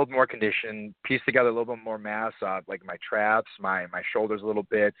 Bringing a little bit more condition, piece together a little bit more mass, like my traps, my shoulders a little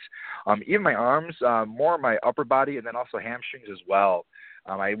bit, even my arms, more my upper body, and then also hamstrings as well.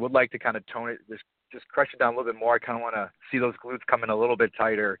 I would like to kind of tone it, just crush it down a little bit more. I kind of want to see those glutes come in a little bit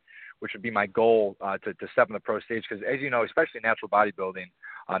tighter, which would be my goal to step on the pro stage. Because as you know, especially natural bodybuilding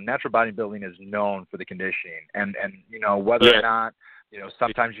is known for the conditioning. And you know, whether or not, you know,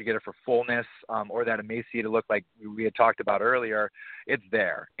 sometimes you get it for fullness or that emaciated look like we had talked about earlier, it's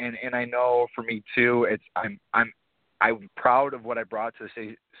there. And I know for me too, I'm proud of what I brought to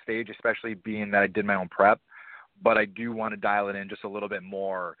the stage, especially being that I did my own prep. But I do want to dial it in just a little bit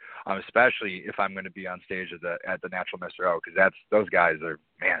more, especially if I'm going to be on stage at the Natural Mr. O, because those guys are,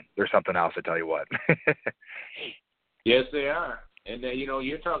 man, they're something else, I tell you what. Yes, they are. And, you know,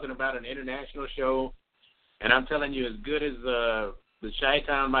 you're talking about an international show, and I'm telling you, as good as the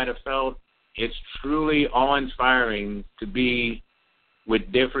Chi-Town might have felt, it's truly awe-inspiring to be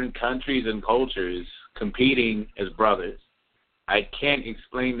with different countries and cultures competing as brothers. I can't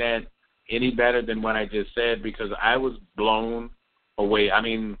explain that any better than what I just said, because I was blown away. I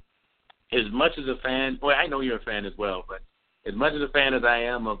mean, as much as a fan, well, I know you're a fan as well, but as much as a fan as I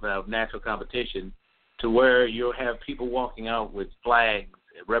am of natural competition, to where you'll have people walking out with flags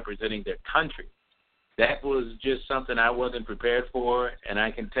representing their country, that was just something I wasn't prepared for. And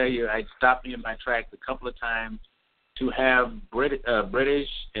I can tell you, I stopped me in my tracks a couple of times to have British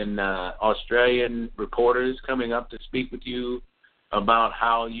and Australian reporters coming up to speak with you about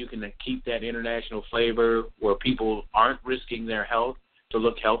how you can keep that international flavor where people aren't risking their health to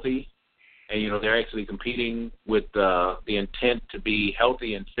look healthy. And, you know, they're actually competing with the intent to be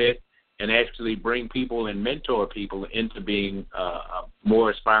healthy and fit and actually bring people and mentor people into being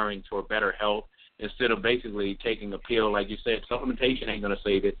more aspiring toward better health, instead of basically taking a pill. Like you said, supplementation ain't going to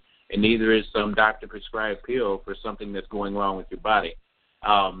save it, and neither is some doctor-prescribed pill for something that's going wrong with your body.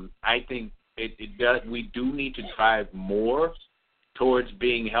 I think it does. We do need to drive more towards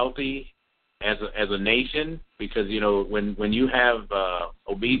being healthy as a nation, because, you know, when you have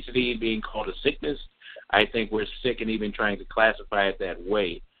obesity being called a sickness, I think we're sick and even trying to classify it that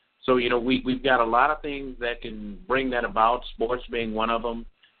way. So, you know, we've got a lot of things that can bring that about, sports being one of them,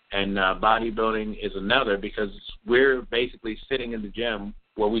 and bodybuilding is another, because we're basically sitting in the gym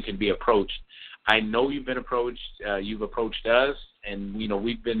where we can be approached. I know you've been approached. You've approached us, and, you know,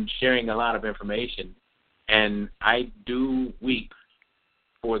 we've been sharing a lot of information. And I do weep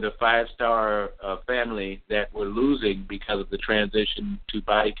for the five-star family that we're losing because of the transition to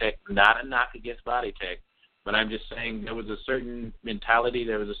BodyTech. Not a knock against BodyTech, but I'm just saying there was a certain mentality,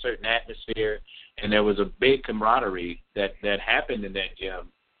 there was a certain atmosphere, and there was a big camaraderie that happened in that gym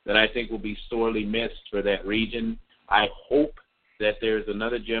that I think will be sorely missed for that region. I hope that there's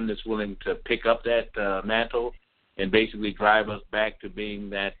another gym that's willing to pick up that mantle and basically drive us back to being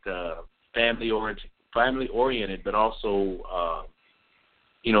that family-oriented, but also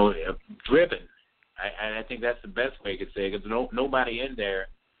you know, driven. I think that's the best way I could say it, because nobody in there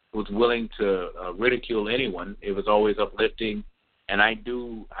was willing to ridicule anyone. It was always uplifting, and I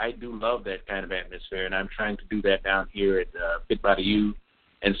do love that kind of atmosphere, and I'm trying to do that down here at Fit Body U,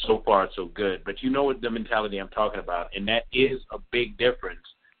 and so far it's so good. But you know what the mentality I'm talking about, and that is a big difference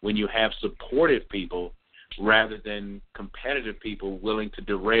when you have supportive people rather than competitive people willing to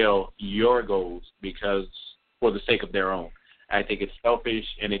derail your goals because for the sake of their own. I think it's selfish,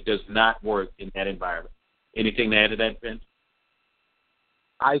 and it does not work in that environment. Anything to add to that, Ben?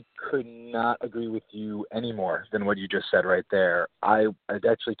 I could not agree with you any more than what you just said right there. I'd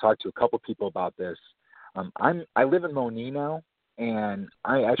actually talked to a couple people about this. I live in Moni now, and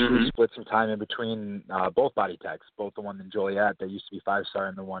I actually split some time in between both BodyTechs, both the one in Joliet that used to be 5-star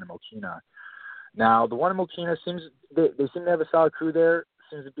and the one in Mokina. Now, the one in Mokina they seem to have a solid crew there.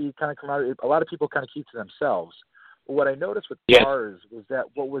 Seems to be kind of camaraderie. A lot of people kind of keep to themselves. But what I noticed with bars was that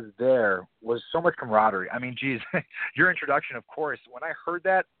what was there was so much camaraderie. I mean, geez, your introduction, of course, when I heard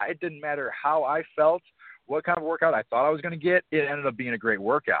that, it didn't matter how I felt, what kind of workout I thought I was going to get, it ended up being a great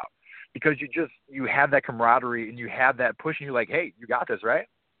workout. because you have that camaraderie and you have that push, and you're like, hey, you got this, right?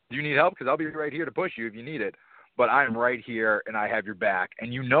 Do you need help? Because I'll be right here to push you if you need it. But I'm right here and I have your back.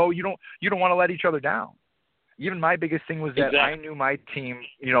 And you don't want to let each other down. Even my biggest thing was that Exactly. I knew my team,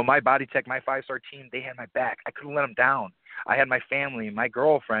 my Body Tech, my 5-star team, they had my back. I couldn't let them down. I had my family, my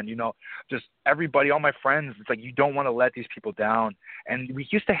girlfriend, just everybody, all my friends. It's like you don't want to let these people down. And we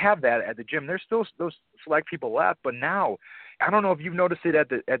used to have that at the gym. There's still those select people left, but now, I don't know if you've noticed it at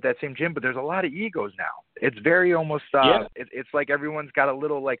that same gym, but there's a lot of egos now. It's very almost it's like everyone's got a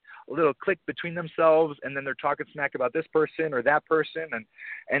little click between themselves, and then they're talking smack about this person or that person,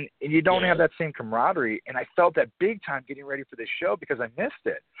 and you don't have that same camaraderie. And I felt that big time getting ready for this show because I missed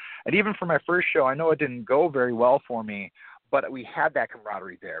it. And even for my first show, I know it didn't go very well for me, but we had that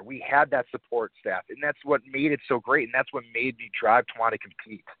camaraderie there. We had that support staff, and that's what made it so great, and that's what made me drive to want to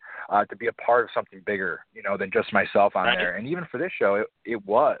compete, to be a part of something bigger, than just myself on there. And even for this show, it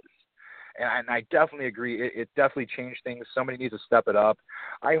was. And I definitely agree. It definitely changed things. Somebody needs to step it up.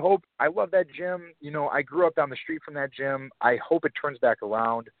 I love that gym. I grew up down the street from that gym. I hope it turns back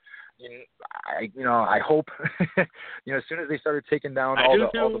around. I hope, as soon as they started taking down all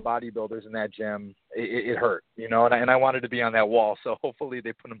the bodybuilders in that gym, it hurt, and I wanted to be on that wall. So hopefully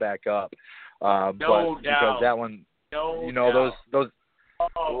they put them back up. Because that one, those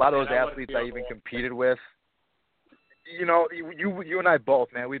a lot of those athletes I even competed with, you and I both,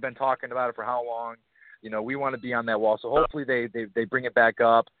 man, we've been talking about it for how long. We want to be on that wall. So hopefully they bring it back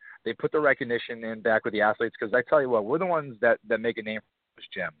up. They put the recognition in back with the athletes, because I tell you what, we're the ones that make a name for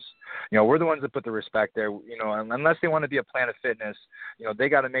gyms. We're the ones that put the respect there. Unless they want to be a Planet Fitness, they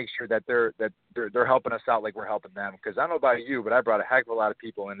got to make sure that they're helping us out like we're helping them. Because I don't know about you, but I brought a heck of a lot of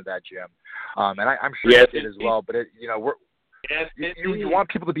people into that gym, and I'm sure you did as well. But you want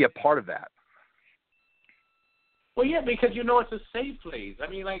people to be a part of that. Well, yeah, because it's a safe place. I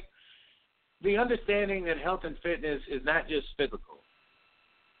mean, like, the understanding that health and fitness is not just physical.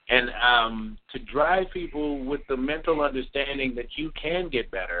 And to drive people with the mental understanding that you can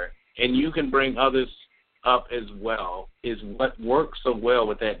get better and you can bring others up as well is what works so well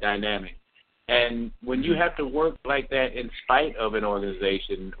with that dynamic. And when you have to work like that in spite of an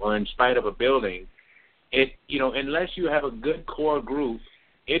organization or in spite of a building, unless you have a good core group,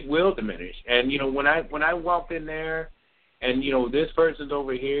 it will diminish. And, when I walked in there and, this person's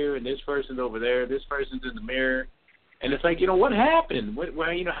over here and this person's over there, this person's in the mirror, and it's like, what happened?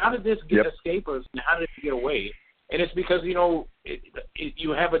 How did this escape us, and how did it get away? And it's because,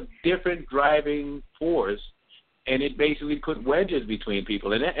 you have a different driving force, and it basically put wedges between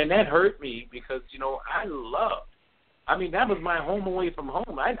people. And that hurt me because, that was my home away from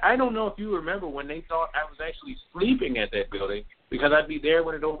home. I don't know if you remember when they thought I was actually sleeping at that building, because I'd be there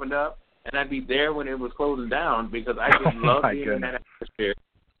when it opened up, and I'd be there when it was closing down, because I just love being in that atmosphere.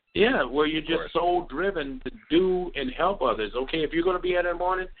 Yeah, where you're just so driven to do and help others. Okay, if you're going to be there in the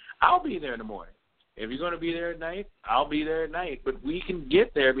morning, I'll be there in the morning. If you're going to be there at night, I'll be there at night. But we can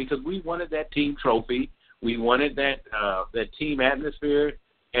get there because we wanted that team trophy. We wanted that team atmosphere,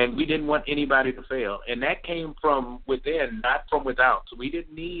 and we didn't want anybody to fail. And that came from within, not from without. So we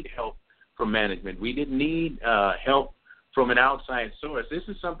didn't need help from management. We didn't need help from an outside source. This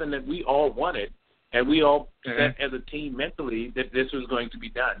is something that we all wanted. And we all set as a team mentally that this was going to be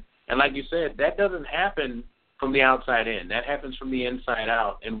done. And like you said, that doesn't happen from the outside in. That happens from the inside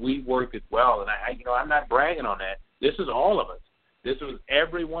out. And we worked it well. And I'm not bragging on that. This is all of us. This was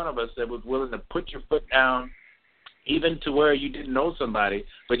every one of us that was willing to put your foot down, even to where you didn't know somebody.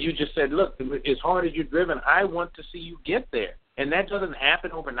 But you just said, look, as hard as you're driven, I want to see you get there. And that doesn't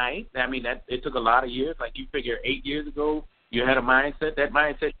happen overnight. It took a lot of years. Like, you figure 8 years ago, you had a mindset. That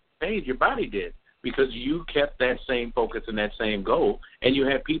mindset changed. Your body did. Because you kept that same focus and that same goal, and you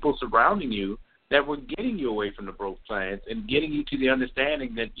had people surrounding you that were getting you away from the broke science and getting you to the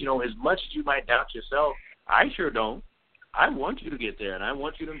understanding that, as much as you might doubt yourself, I sure don't. I want you to get there, and I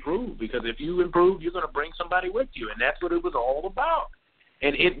want you to improve, because if you improve, you're going to bring somebody with you, and that's what it was all about.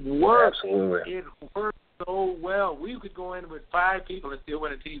 And it worked. Absolutely. It worked so well. We could go in with 5 people and still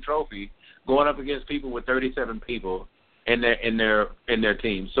win a team trophy, going up against people with 37 people in their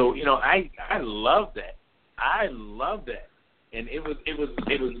team. So I love that. I love that, and it was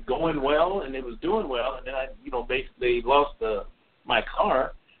going well, and it was doing well, and then I basically lost my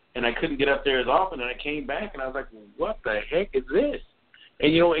car, and I couldn't get up there as often, and I came back, and I was like, well, what the heck is this?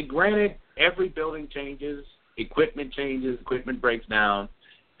 And granted, every building changes, equipment changes, equipment breaks down,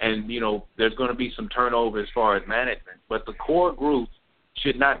 and there's going to be some turnover as far as management, but the core group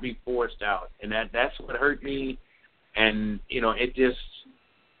should not be forced out, and that's what hurt me. And,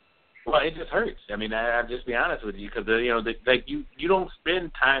 Well, it just hurts. I mean, I'll just be honest with you, because like you don't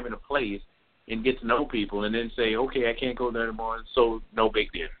spend time in a place and get to know people and then say, okay, I can't go there anymore, so no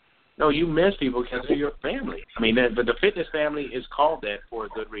big deal. No, you miss people because they're your family. I mean, but the fitness family is called that for a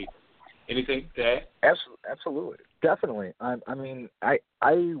good reason. Anything to add? Absolutely, definitely. I mean, I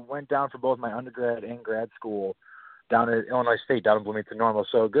went down for both my undergrad and grad school down at Illinois State, down in Bloomington Normal,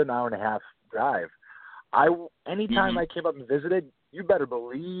 so a good hour and a half drive. Anytime I came up and visited, you better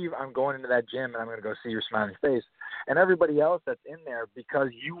believe I'm going into that gym and I'm going to go see your smiling face and everybody else that's in there, because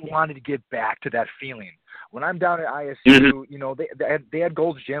you wanted to get back to that feeling. When I'm down at ISU, you know, they had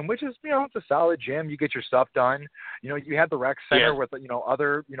Gold's Gym, which is, you know, it's a solid gym. You get your stuff done. You know, you had the rec center with,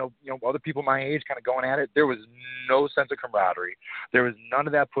 other people my age kind of going at it. There was no sense of camaraderie. There was none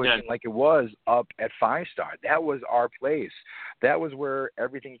of that pushing like it was up at 5-Star. That was our place. That was where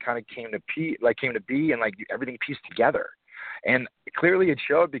everything kind of came to be, and like everything pieced together. And clearly it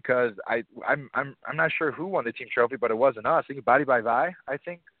showed, because I'm not sure who won the team trophy, but it wasn't us. I think Body by Vi,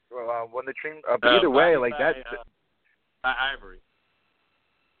 won the team. But either way, like that. By Ivory.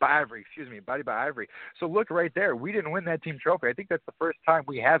 By Ivory, excuse me, Body by Ivory. So look right there. We didn't win that team trophy. I think that's the first time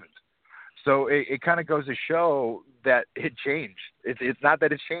we haven't. So it kind of goes to show that it changed. It's not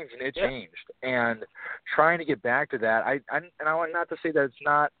that it's changed, it changed. And trying to get back to that, I want not to say that it's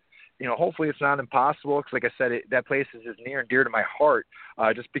not. You know, hopefully it's not impossible, because like I said, that place is as near and dear to my heart,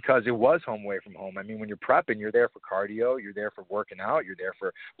 just because it was home away from home. I mean, when you're prepping, you're there for cardio, you're there for working out, you're there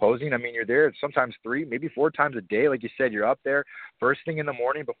for posing. I mean, you're there sometimes 3, maybe 4 times a day. Like you said, you're up there first thing in the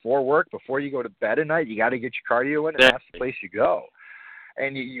morning before work, before you go to bed at night. You got to get your cardio in, and that's the place you go.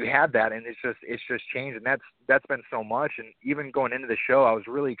 And you had that, and it's just changed, and that's been so much. And even going into the show, I was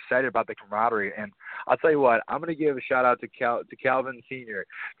really excited about the camaraderie. And I'll tell you what, I'm going to give a shout out to Calvin Sr.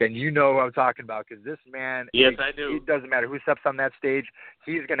 And you know who I'm talking about, because this man, yes, I do. It doesn't matter who steps on that stage,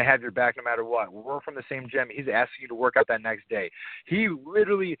 he's going to have your back no matter what. We're from the same gym. He's asking you to work out that next day. He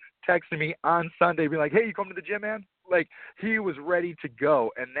literally texted me on Sunday, being like, "Hey, you coming to the gym, man?" Like, he was ready to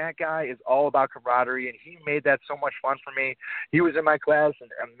go, and that guy is all about camaraderie, and he made that so much fun for me. He was in my class,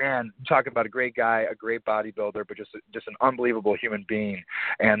 and man, talking about a great guy, a great bodybuilder, but just an unbelievable human being.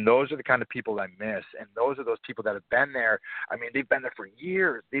 And those are the kind of people I miss, and those are those people that have been there. I mean, they've been there for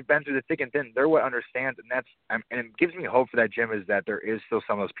years. They've been through the thick and thin. They're what understands, and it gives me hope for that gym, is that there is still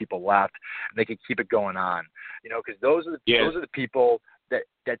some of those people left, and they can keep it going on. You know, because those are the people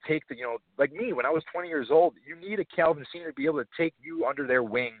that take the, you know, like me, when I was 20 years old, you need a Calvin Sr. to be able to take you under their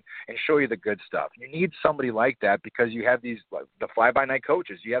wing and show you the good stuff. You need somebody like that, because you have the fly-by-night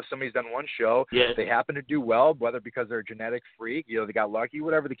coaches. You have somebody who's done one show. Yes. They happen to do well, whether because they're a genetic freak, you know, they got lucky,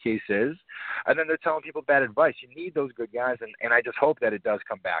 whatever the case is, and then they're telling people bad advice. You need those good guys, and I just hope that it does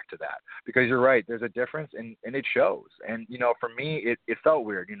come back to that, because you're right, there's a difference, and it shows. And, you know, for me, it felt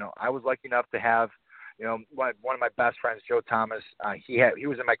weird. You know, I was lucky enough to have, you know, one of my best friends, Joe Thomas, he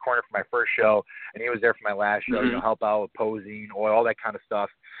was in my corner for my first show, and he was there for my last show, you know, help out with posing, all that kind of stuff.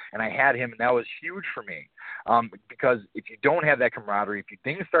 And I had him, and that was huge for me, because if you don't have that camaraderie, if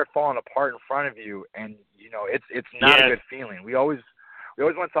things start falling apart in front of you, and, you know, it's not a good feeling. We always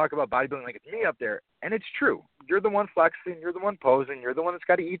want to talk about bodybuilding like it's me up there, and it's true. You're the one flexing, you're the one posing, you're the one that's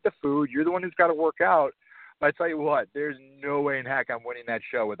got to eat the food, you're the one who's got to work out. But I tell you what, there's no way in heck I'm winning that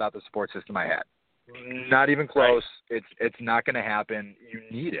show without the support system I had. Not even close. Right. It's not going to happen. You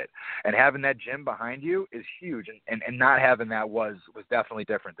need it, and having that gym behind you is huge. And not having that was definitely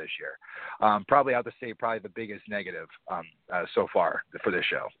different this year. Probably, I have to say, probably the biggest negative so far for this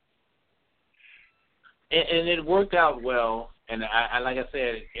show. And it worked out well. And I like I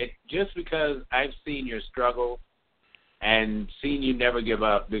said, it just because I've seen your struggle and seen you never give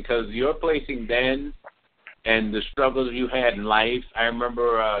up, because your placing then and the struggles you had in life. I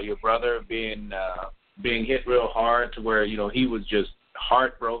remember your brother being hit real hard to where, you know, he was just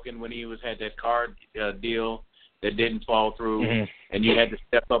heartbroken when he had that car deal that didn't fall through, and you had to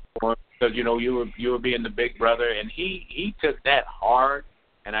step up for him because, you know, you were being the big brother, and he took that hard,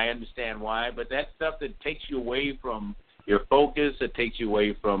 and I understand why. But that stuff that takes you away from your focus, it takes you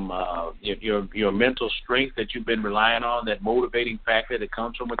away from your mental strength that you've been relying on, that motivating factor that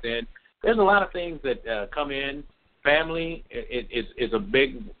comes from within. There's a lot of things that come in. Family is a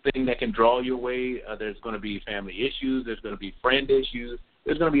big thing that can draw you away. There's going to be family issues. There's going to be friend issues.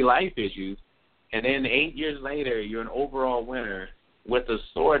 There's going to be life issues. And then 8 years later, you're an overall winner with a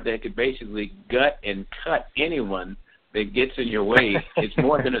sword that could basically gut and cut anyone that gets in your way. It's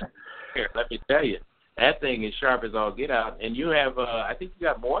more than a spear, let me tell you. That thing is sharp as all get out. And you have, I think you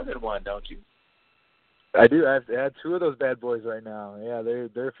got more than one, don't you? I do. I have 2 of those bad boys right now. Yeah,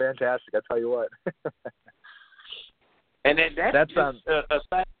 they're fantastic. I tell you what. And then that's just a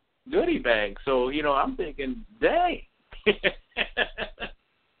side goodie bag. So, I'm thinking, dang.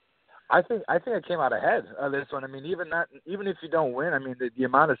 I think I came out ahead of this one. I mean, even if you don't win, I mean, the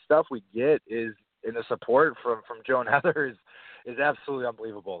amount of stuff we get is in the support from Joe and Heather is absolutely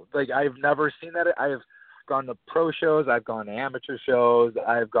unbelievable. Like, I've never seen that. I've gone to pro shows, I've gone to amateur shows,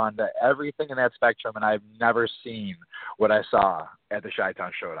 I've gone to everything in that spectrum, and I've never seen what I saw at the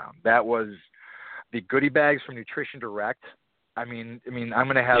Chi-Town Showdown. That was the goodie bags from Nutrition Direct. I mean, I'm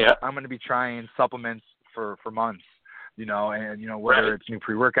gonna be trying supplements for months. And whether it's new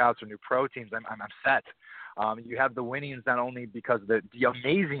pre-workouts or new proteins, I'm set. You have the winnings not only because of the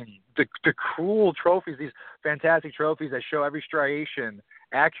amazing, the cool trophies, these fantastic trophies that show every striation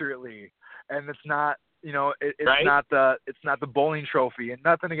accurately, and it's not, it's right? not the bowling trophy, and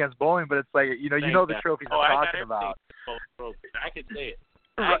nothing against bowling, but it's like, the trophies I'm talking about. I can say it.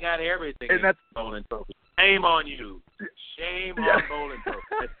 I got everything and that's bowling trophy. Shame on you. Shame on bowling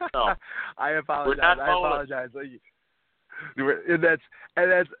trophy. No. I apologize. We're not bowling. I apologize.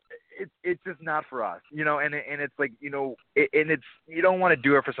 And it's just not for us, and it's like, and it's, you don't want to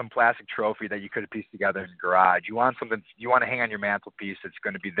do it for some plastic trophy that you could have pieced together in your garage. You want something you want to hang on your mantelpiece that's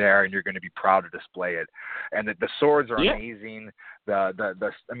going to be there and you're going to be proud to display it. And the swords are amazing. I don't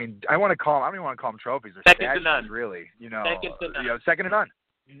even want to call them trophies. They're second to none. Really, Second to none. Second to none.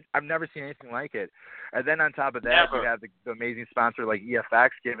 I've never seen anything like it. And then on top of that, you have the amazing sponsor like EFX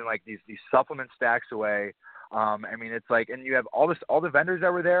giving like these supplement stacks away. I mean, it's like, and you have all the vendors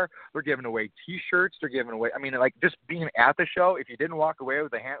that were there. They're giving away T-shirts. They're giving away. I mean, like, just being at the show. If you didn't walk away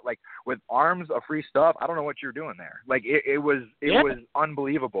with with arms of free stuff, I don't know what you're doing there. Like, it was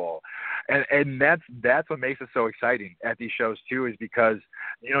unbelievable, and that's what makes it so exciting at these shows too. Is because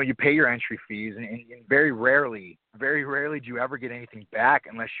you pay your entry fees, and very rarely do you ever get anything back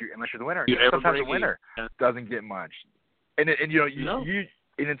unless you're the winner. Sometimes the winner doesn't get much, and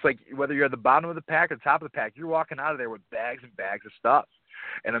it's like, whether you're at the bottom of the pack or the top of the pack, you're walking out of there with bags and bags of stuff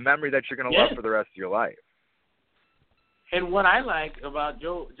and a memory that you're going to love for the rest of your life. And what I like about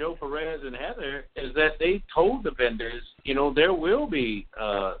Joe Perez and Heather is that they told the vendors, there will be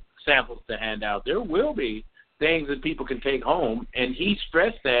samples to hand out. There will be things that people can take home. And he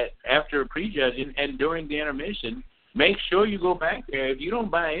stressed that after prejudging and during the intermission. Make sure you go back there. If you don't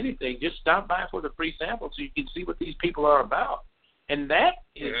buy anything, just stop by for the free sample so you can see what these people are about. And that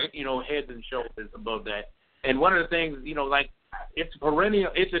is, heads and shoulders above that. And one of the things, it's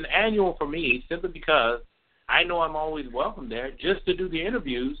perennial. It's an annual for me simply because I know I'm always welcome there just to do the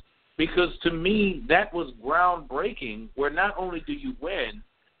interviews, because to me that was groundbreaking, where not only do you win,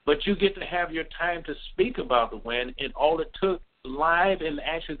 but you get to have your time to speak about the win and all it took live and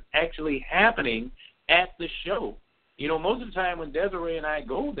actually happening at the show. Most of the time when Desiree and I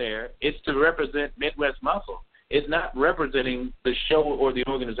go there, it's to represent Midwest Muscle. It's not representing the show or the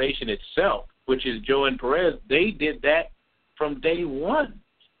organization itself, which is Joe and Perez. They did that from day one,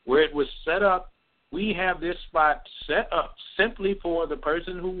 where it was set up. We have this spot set up simply for the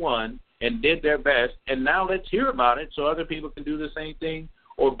person who won and did their best, and now let's hear about it so other people can do the same thing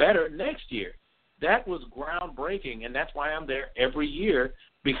or better next year. That was groundbreaking, and that's why I'm there every year,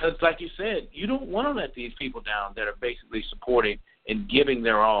 because, like you said, you don't want to let these people down that are basically supporting and giving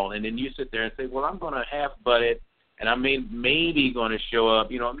their all, and then you sit there and say, well, I'm going to half-butt it, and I maybe going to show up.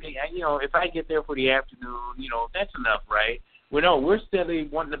 If I get there for the afternoon, that's enough, right? Well, no, we're steadily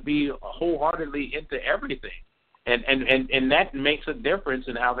wanting to be wholeheartedly into everything, and that makes a difference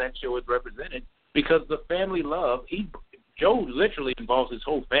in how that show is represented, because the family love, Joe literally involves his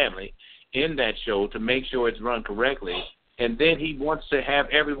whole family in that show to make sure it's run correctly, and then he wants to have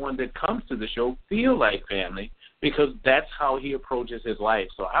everyone that comes to the show feel like family, because that's how he approaches his life.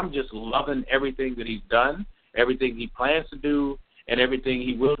 So I'm just loving everything that he's done, everything he plans to do, and everything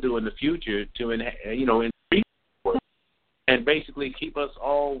he will do in the future to, increase and basically keep us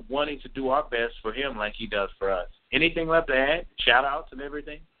all wanting to do our best for him like he does for us. Anything left to add? Shout-outs and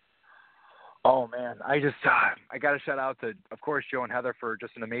everything? Oh, man, I got to shout out to, of course, Joe and Heather for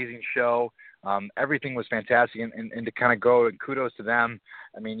just an amazing show. Everything was fantastic, and to kind of go, and kudos to them.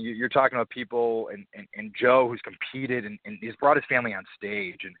 I mean, you're talking about people, and Joe, who's competed, and he's brought his family on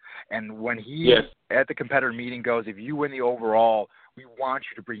stage. And when he, at the competitor meeting, goes, if you win the overall, we want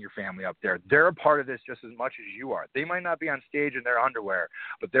you to bring your family up there. They're a part of this just as much as you are. They might not be on stage in their underwear,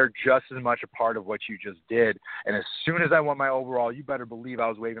 but they're just as much a part of what you just did. And as soon as I won my overall, you better believe I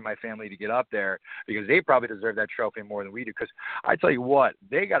was waving my family to get up there, because they probably deserve that trophy more than we do. Because I tell you what,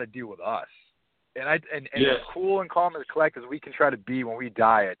 they got to deal with us. And as cool and calm and collected as we can try to be when we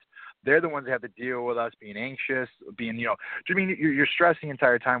diet, they're the ones that have to deal with us being anxious, you're stressing the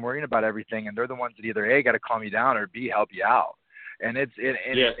entire time, worrying about everything, and they're the ones that either A, got to calm you down, or B, help you out. And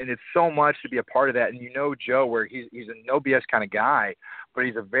it's so much to be a part of that. And you know Joe, where he's a no BS kind of guy, but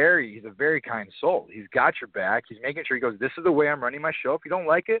he's a very kind soul. He's got your back. He's making sure he goes, this is the way I'm running my show. If you don't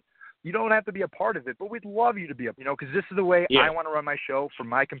like it, you don't have to be a part of it, but we'd love you to be because this is the way I want to run my show for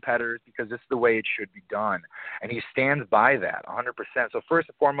my competitors, because this is the way it should be done. And he stands by that 100%. So first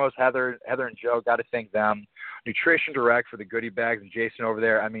and foremost, Heather and Joe, got to thank them. Nutrition Direct for the goodie bags, and Jason over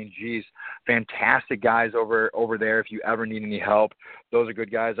there. I mean, geez, fantastic guys over there. If you ever need any help, those are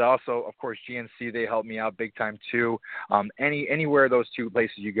good guys. Also, of course, GNC, they help me out big time too. Anywhere those two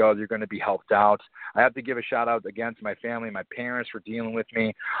places you go, you're going to be helped out. I have to give a shout out again to my family, my parents for dealing with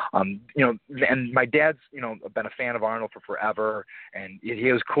me. And my dad's, been a fan of Arnold for forever, and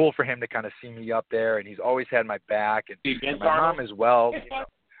it was cool for him to kind of see me up there, and he's always had my back, and my mom as well.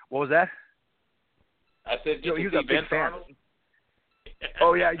 What was that? I said, he was a big fan.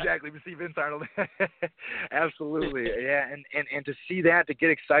 Oh yeah, exactly. We see Vince Arnold. Absolutely, yeah. And to see that, to get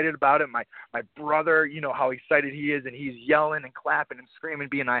excited about it, my brother, how excited he is, and he's yelling and clapping and screaming,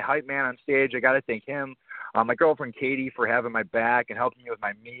 being a hype man on stage. I got to thank him. My girlfriend Katie for having my back and helping me with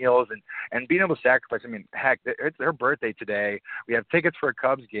my meals and being able to sacrifice. I mean, heck, it's her birthday today. We have tickets for a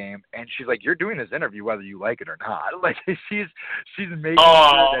Cubs game, and she's like, "You're doing this interview whether you like it or not." Like she's making sure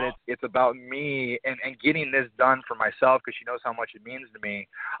that it's about me and getting this done for myself, because she knows how much it means to me.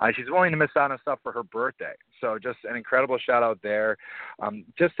 She's willing to miss out on stuff for her birthday. So just an incredible shout out there.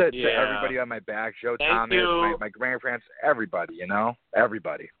 Just to everybody on my back, Joe Thomas, my grandparents, everybody,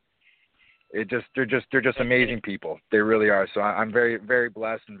 everybody. They're just amazing people. They really are. So I'm very, very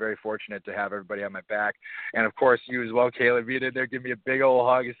blessed and very fortunate to have everybody on my back. And of course you as well, Caleb. You did there, give me a big old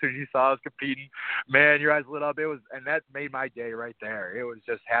hug as soon as you saw us competing. Man, your eyes lit up. And that made my day right there. It was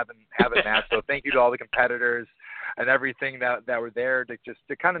just having that. So thank you to all the competitors and everything that were there to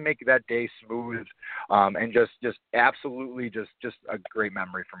kind of make that day smooth, and just absolutely just a great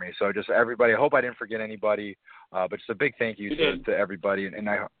memory for me. So just everybody. I hope I didn't forget anybody, but just a big thank you to everybody. And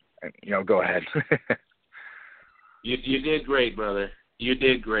I. Go ahead. You did great, brother. You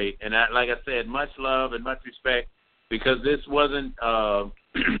did great. And like I said, much love and much respect, because this wasn't I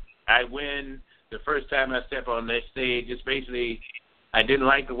win the first time I step on that stage. It's basically I didn't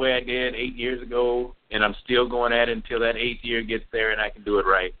like the way I did 8 years ago, and I'm still going at it until that 8th year gets there and I can do it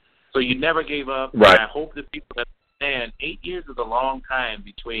right. So you never gave up. Right. And I hope that people understand 8 years is a long time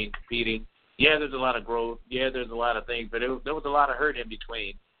between competing. Yeah, there's a lot of growth. Yeah, there's a lot of things, but there was a lot of hurt in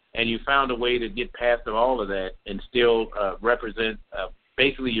between. And you found a way to get past all of that and still represent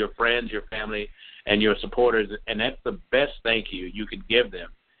basically your friends, your family, and your supporters. And that's the best thank you could give them,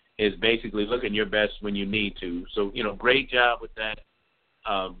 is basically looking your best when you need to. So, great job with that.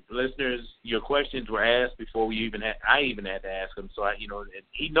 Listeners, your questions were asked before I even had to ask them. So,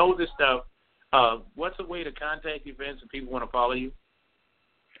 he knows this stuff. What's a way to contact you, Vince, if people want to follow you?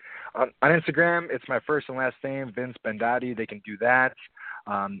 On Instagram, it's my first and last name, Vince Bendotti. They can do that.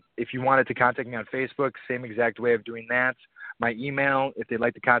 If you wanted to contact me on Facebook, same exact way of doing that. My email, if they'd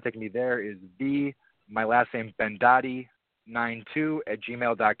like to contact me there, is my last name,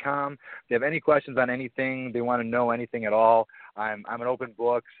 Bendotti92@gmail.com. If they have any questions on anything, they want to know anything at all, I'm an open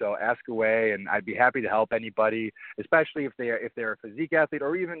book, so ask away, and I'd be happy to help anybody, especially if they're a physique athlete,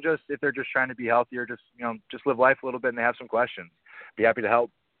 or even just if they're just trying to be healthy, or just live life a little bit and they have some questions. Be happy to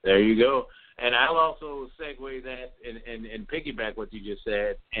help. There you go. And I'll also segue that and piggyback what you just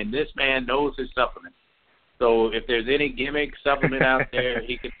said. And this man knows his supplements. So if there's any gimmick supplement out there,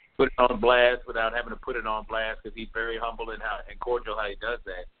 he can put it on blast without having to put it on blast, because he's very humble and cordial how he does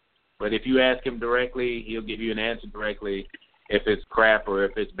that. But if you ask him directly, he'll give you an answer directly if it's crap or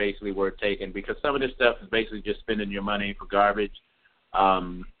if it's basically worth taking, because some of this stuff is basically just spending your money for garbage.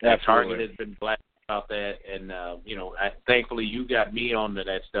 Target has been black about that, and thankfully you got me onto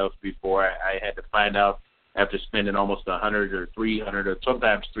that stuff before I had to find out after spending almost $100 or $300 or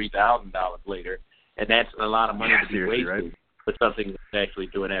sometimes $3,000 later, and that's a lot of money to be wasted, right, for something that's actually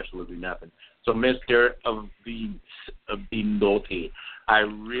doing absolutely nothing. So, Mr. Bendotti, I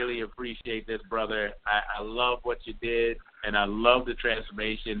really appreciate this, brother. I love what you did, and I love the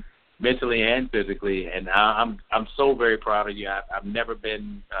transformation mentally and physically, and I'm so very proud of you. I've never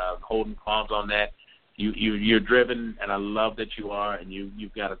been holding qualms on that. You're driven, and I love that you are, and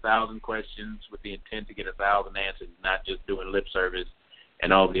you've got 1,000 questions with the intent to get 1,000 answers, not just doing lip service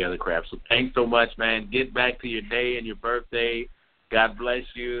and all the other crap. So thanks so much, man. Get back to your day and your birthday. God bless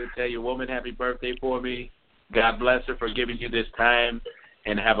you. Tell your woman happy birthday for me. God bless her for giving you this time,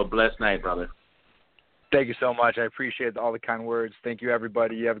 and have a blessed night, brother. Thank you so much. I appreciate all the kind words. Thank you,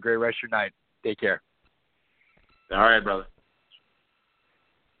 everybody. You have a great rest of your night. Take care. All right, brother.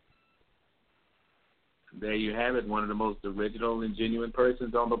 There you have it, one of the most original and genuine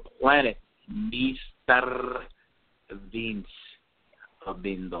persons on the planet, Mr. Vince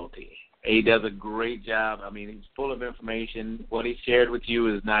Bendotti. He does a great job. I mean, he's full of information. What he shared with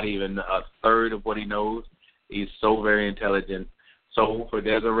you is not even a third of what he knows. He's so very intelligent. So for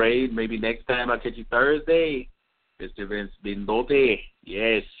Desiree, maybe next time I'll catch you Thursday, Mr. Vince Bendotti.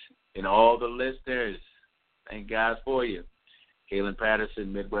 Yes, and all the listeners, thank God for you. Kaylin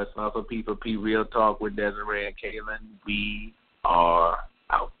Patterson, Midwest Muscle, P4P Real Talk with Desiree and Kaylin. We are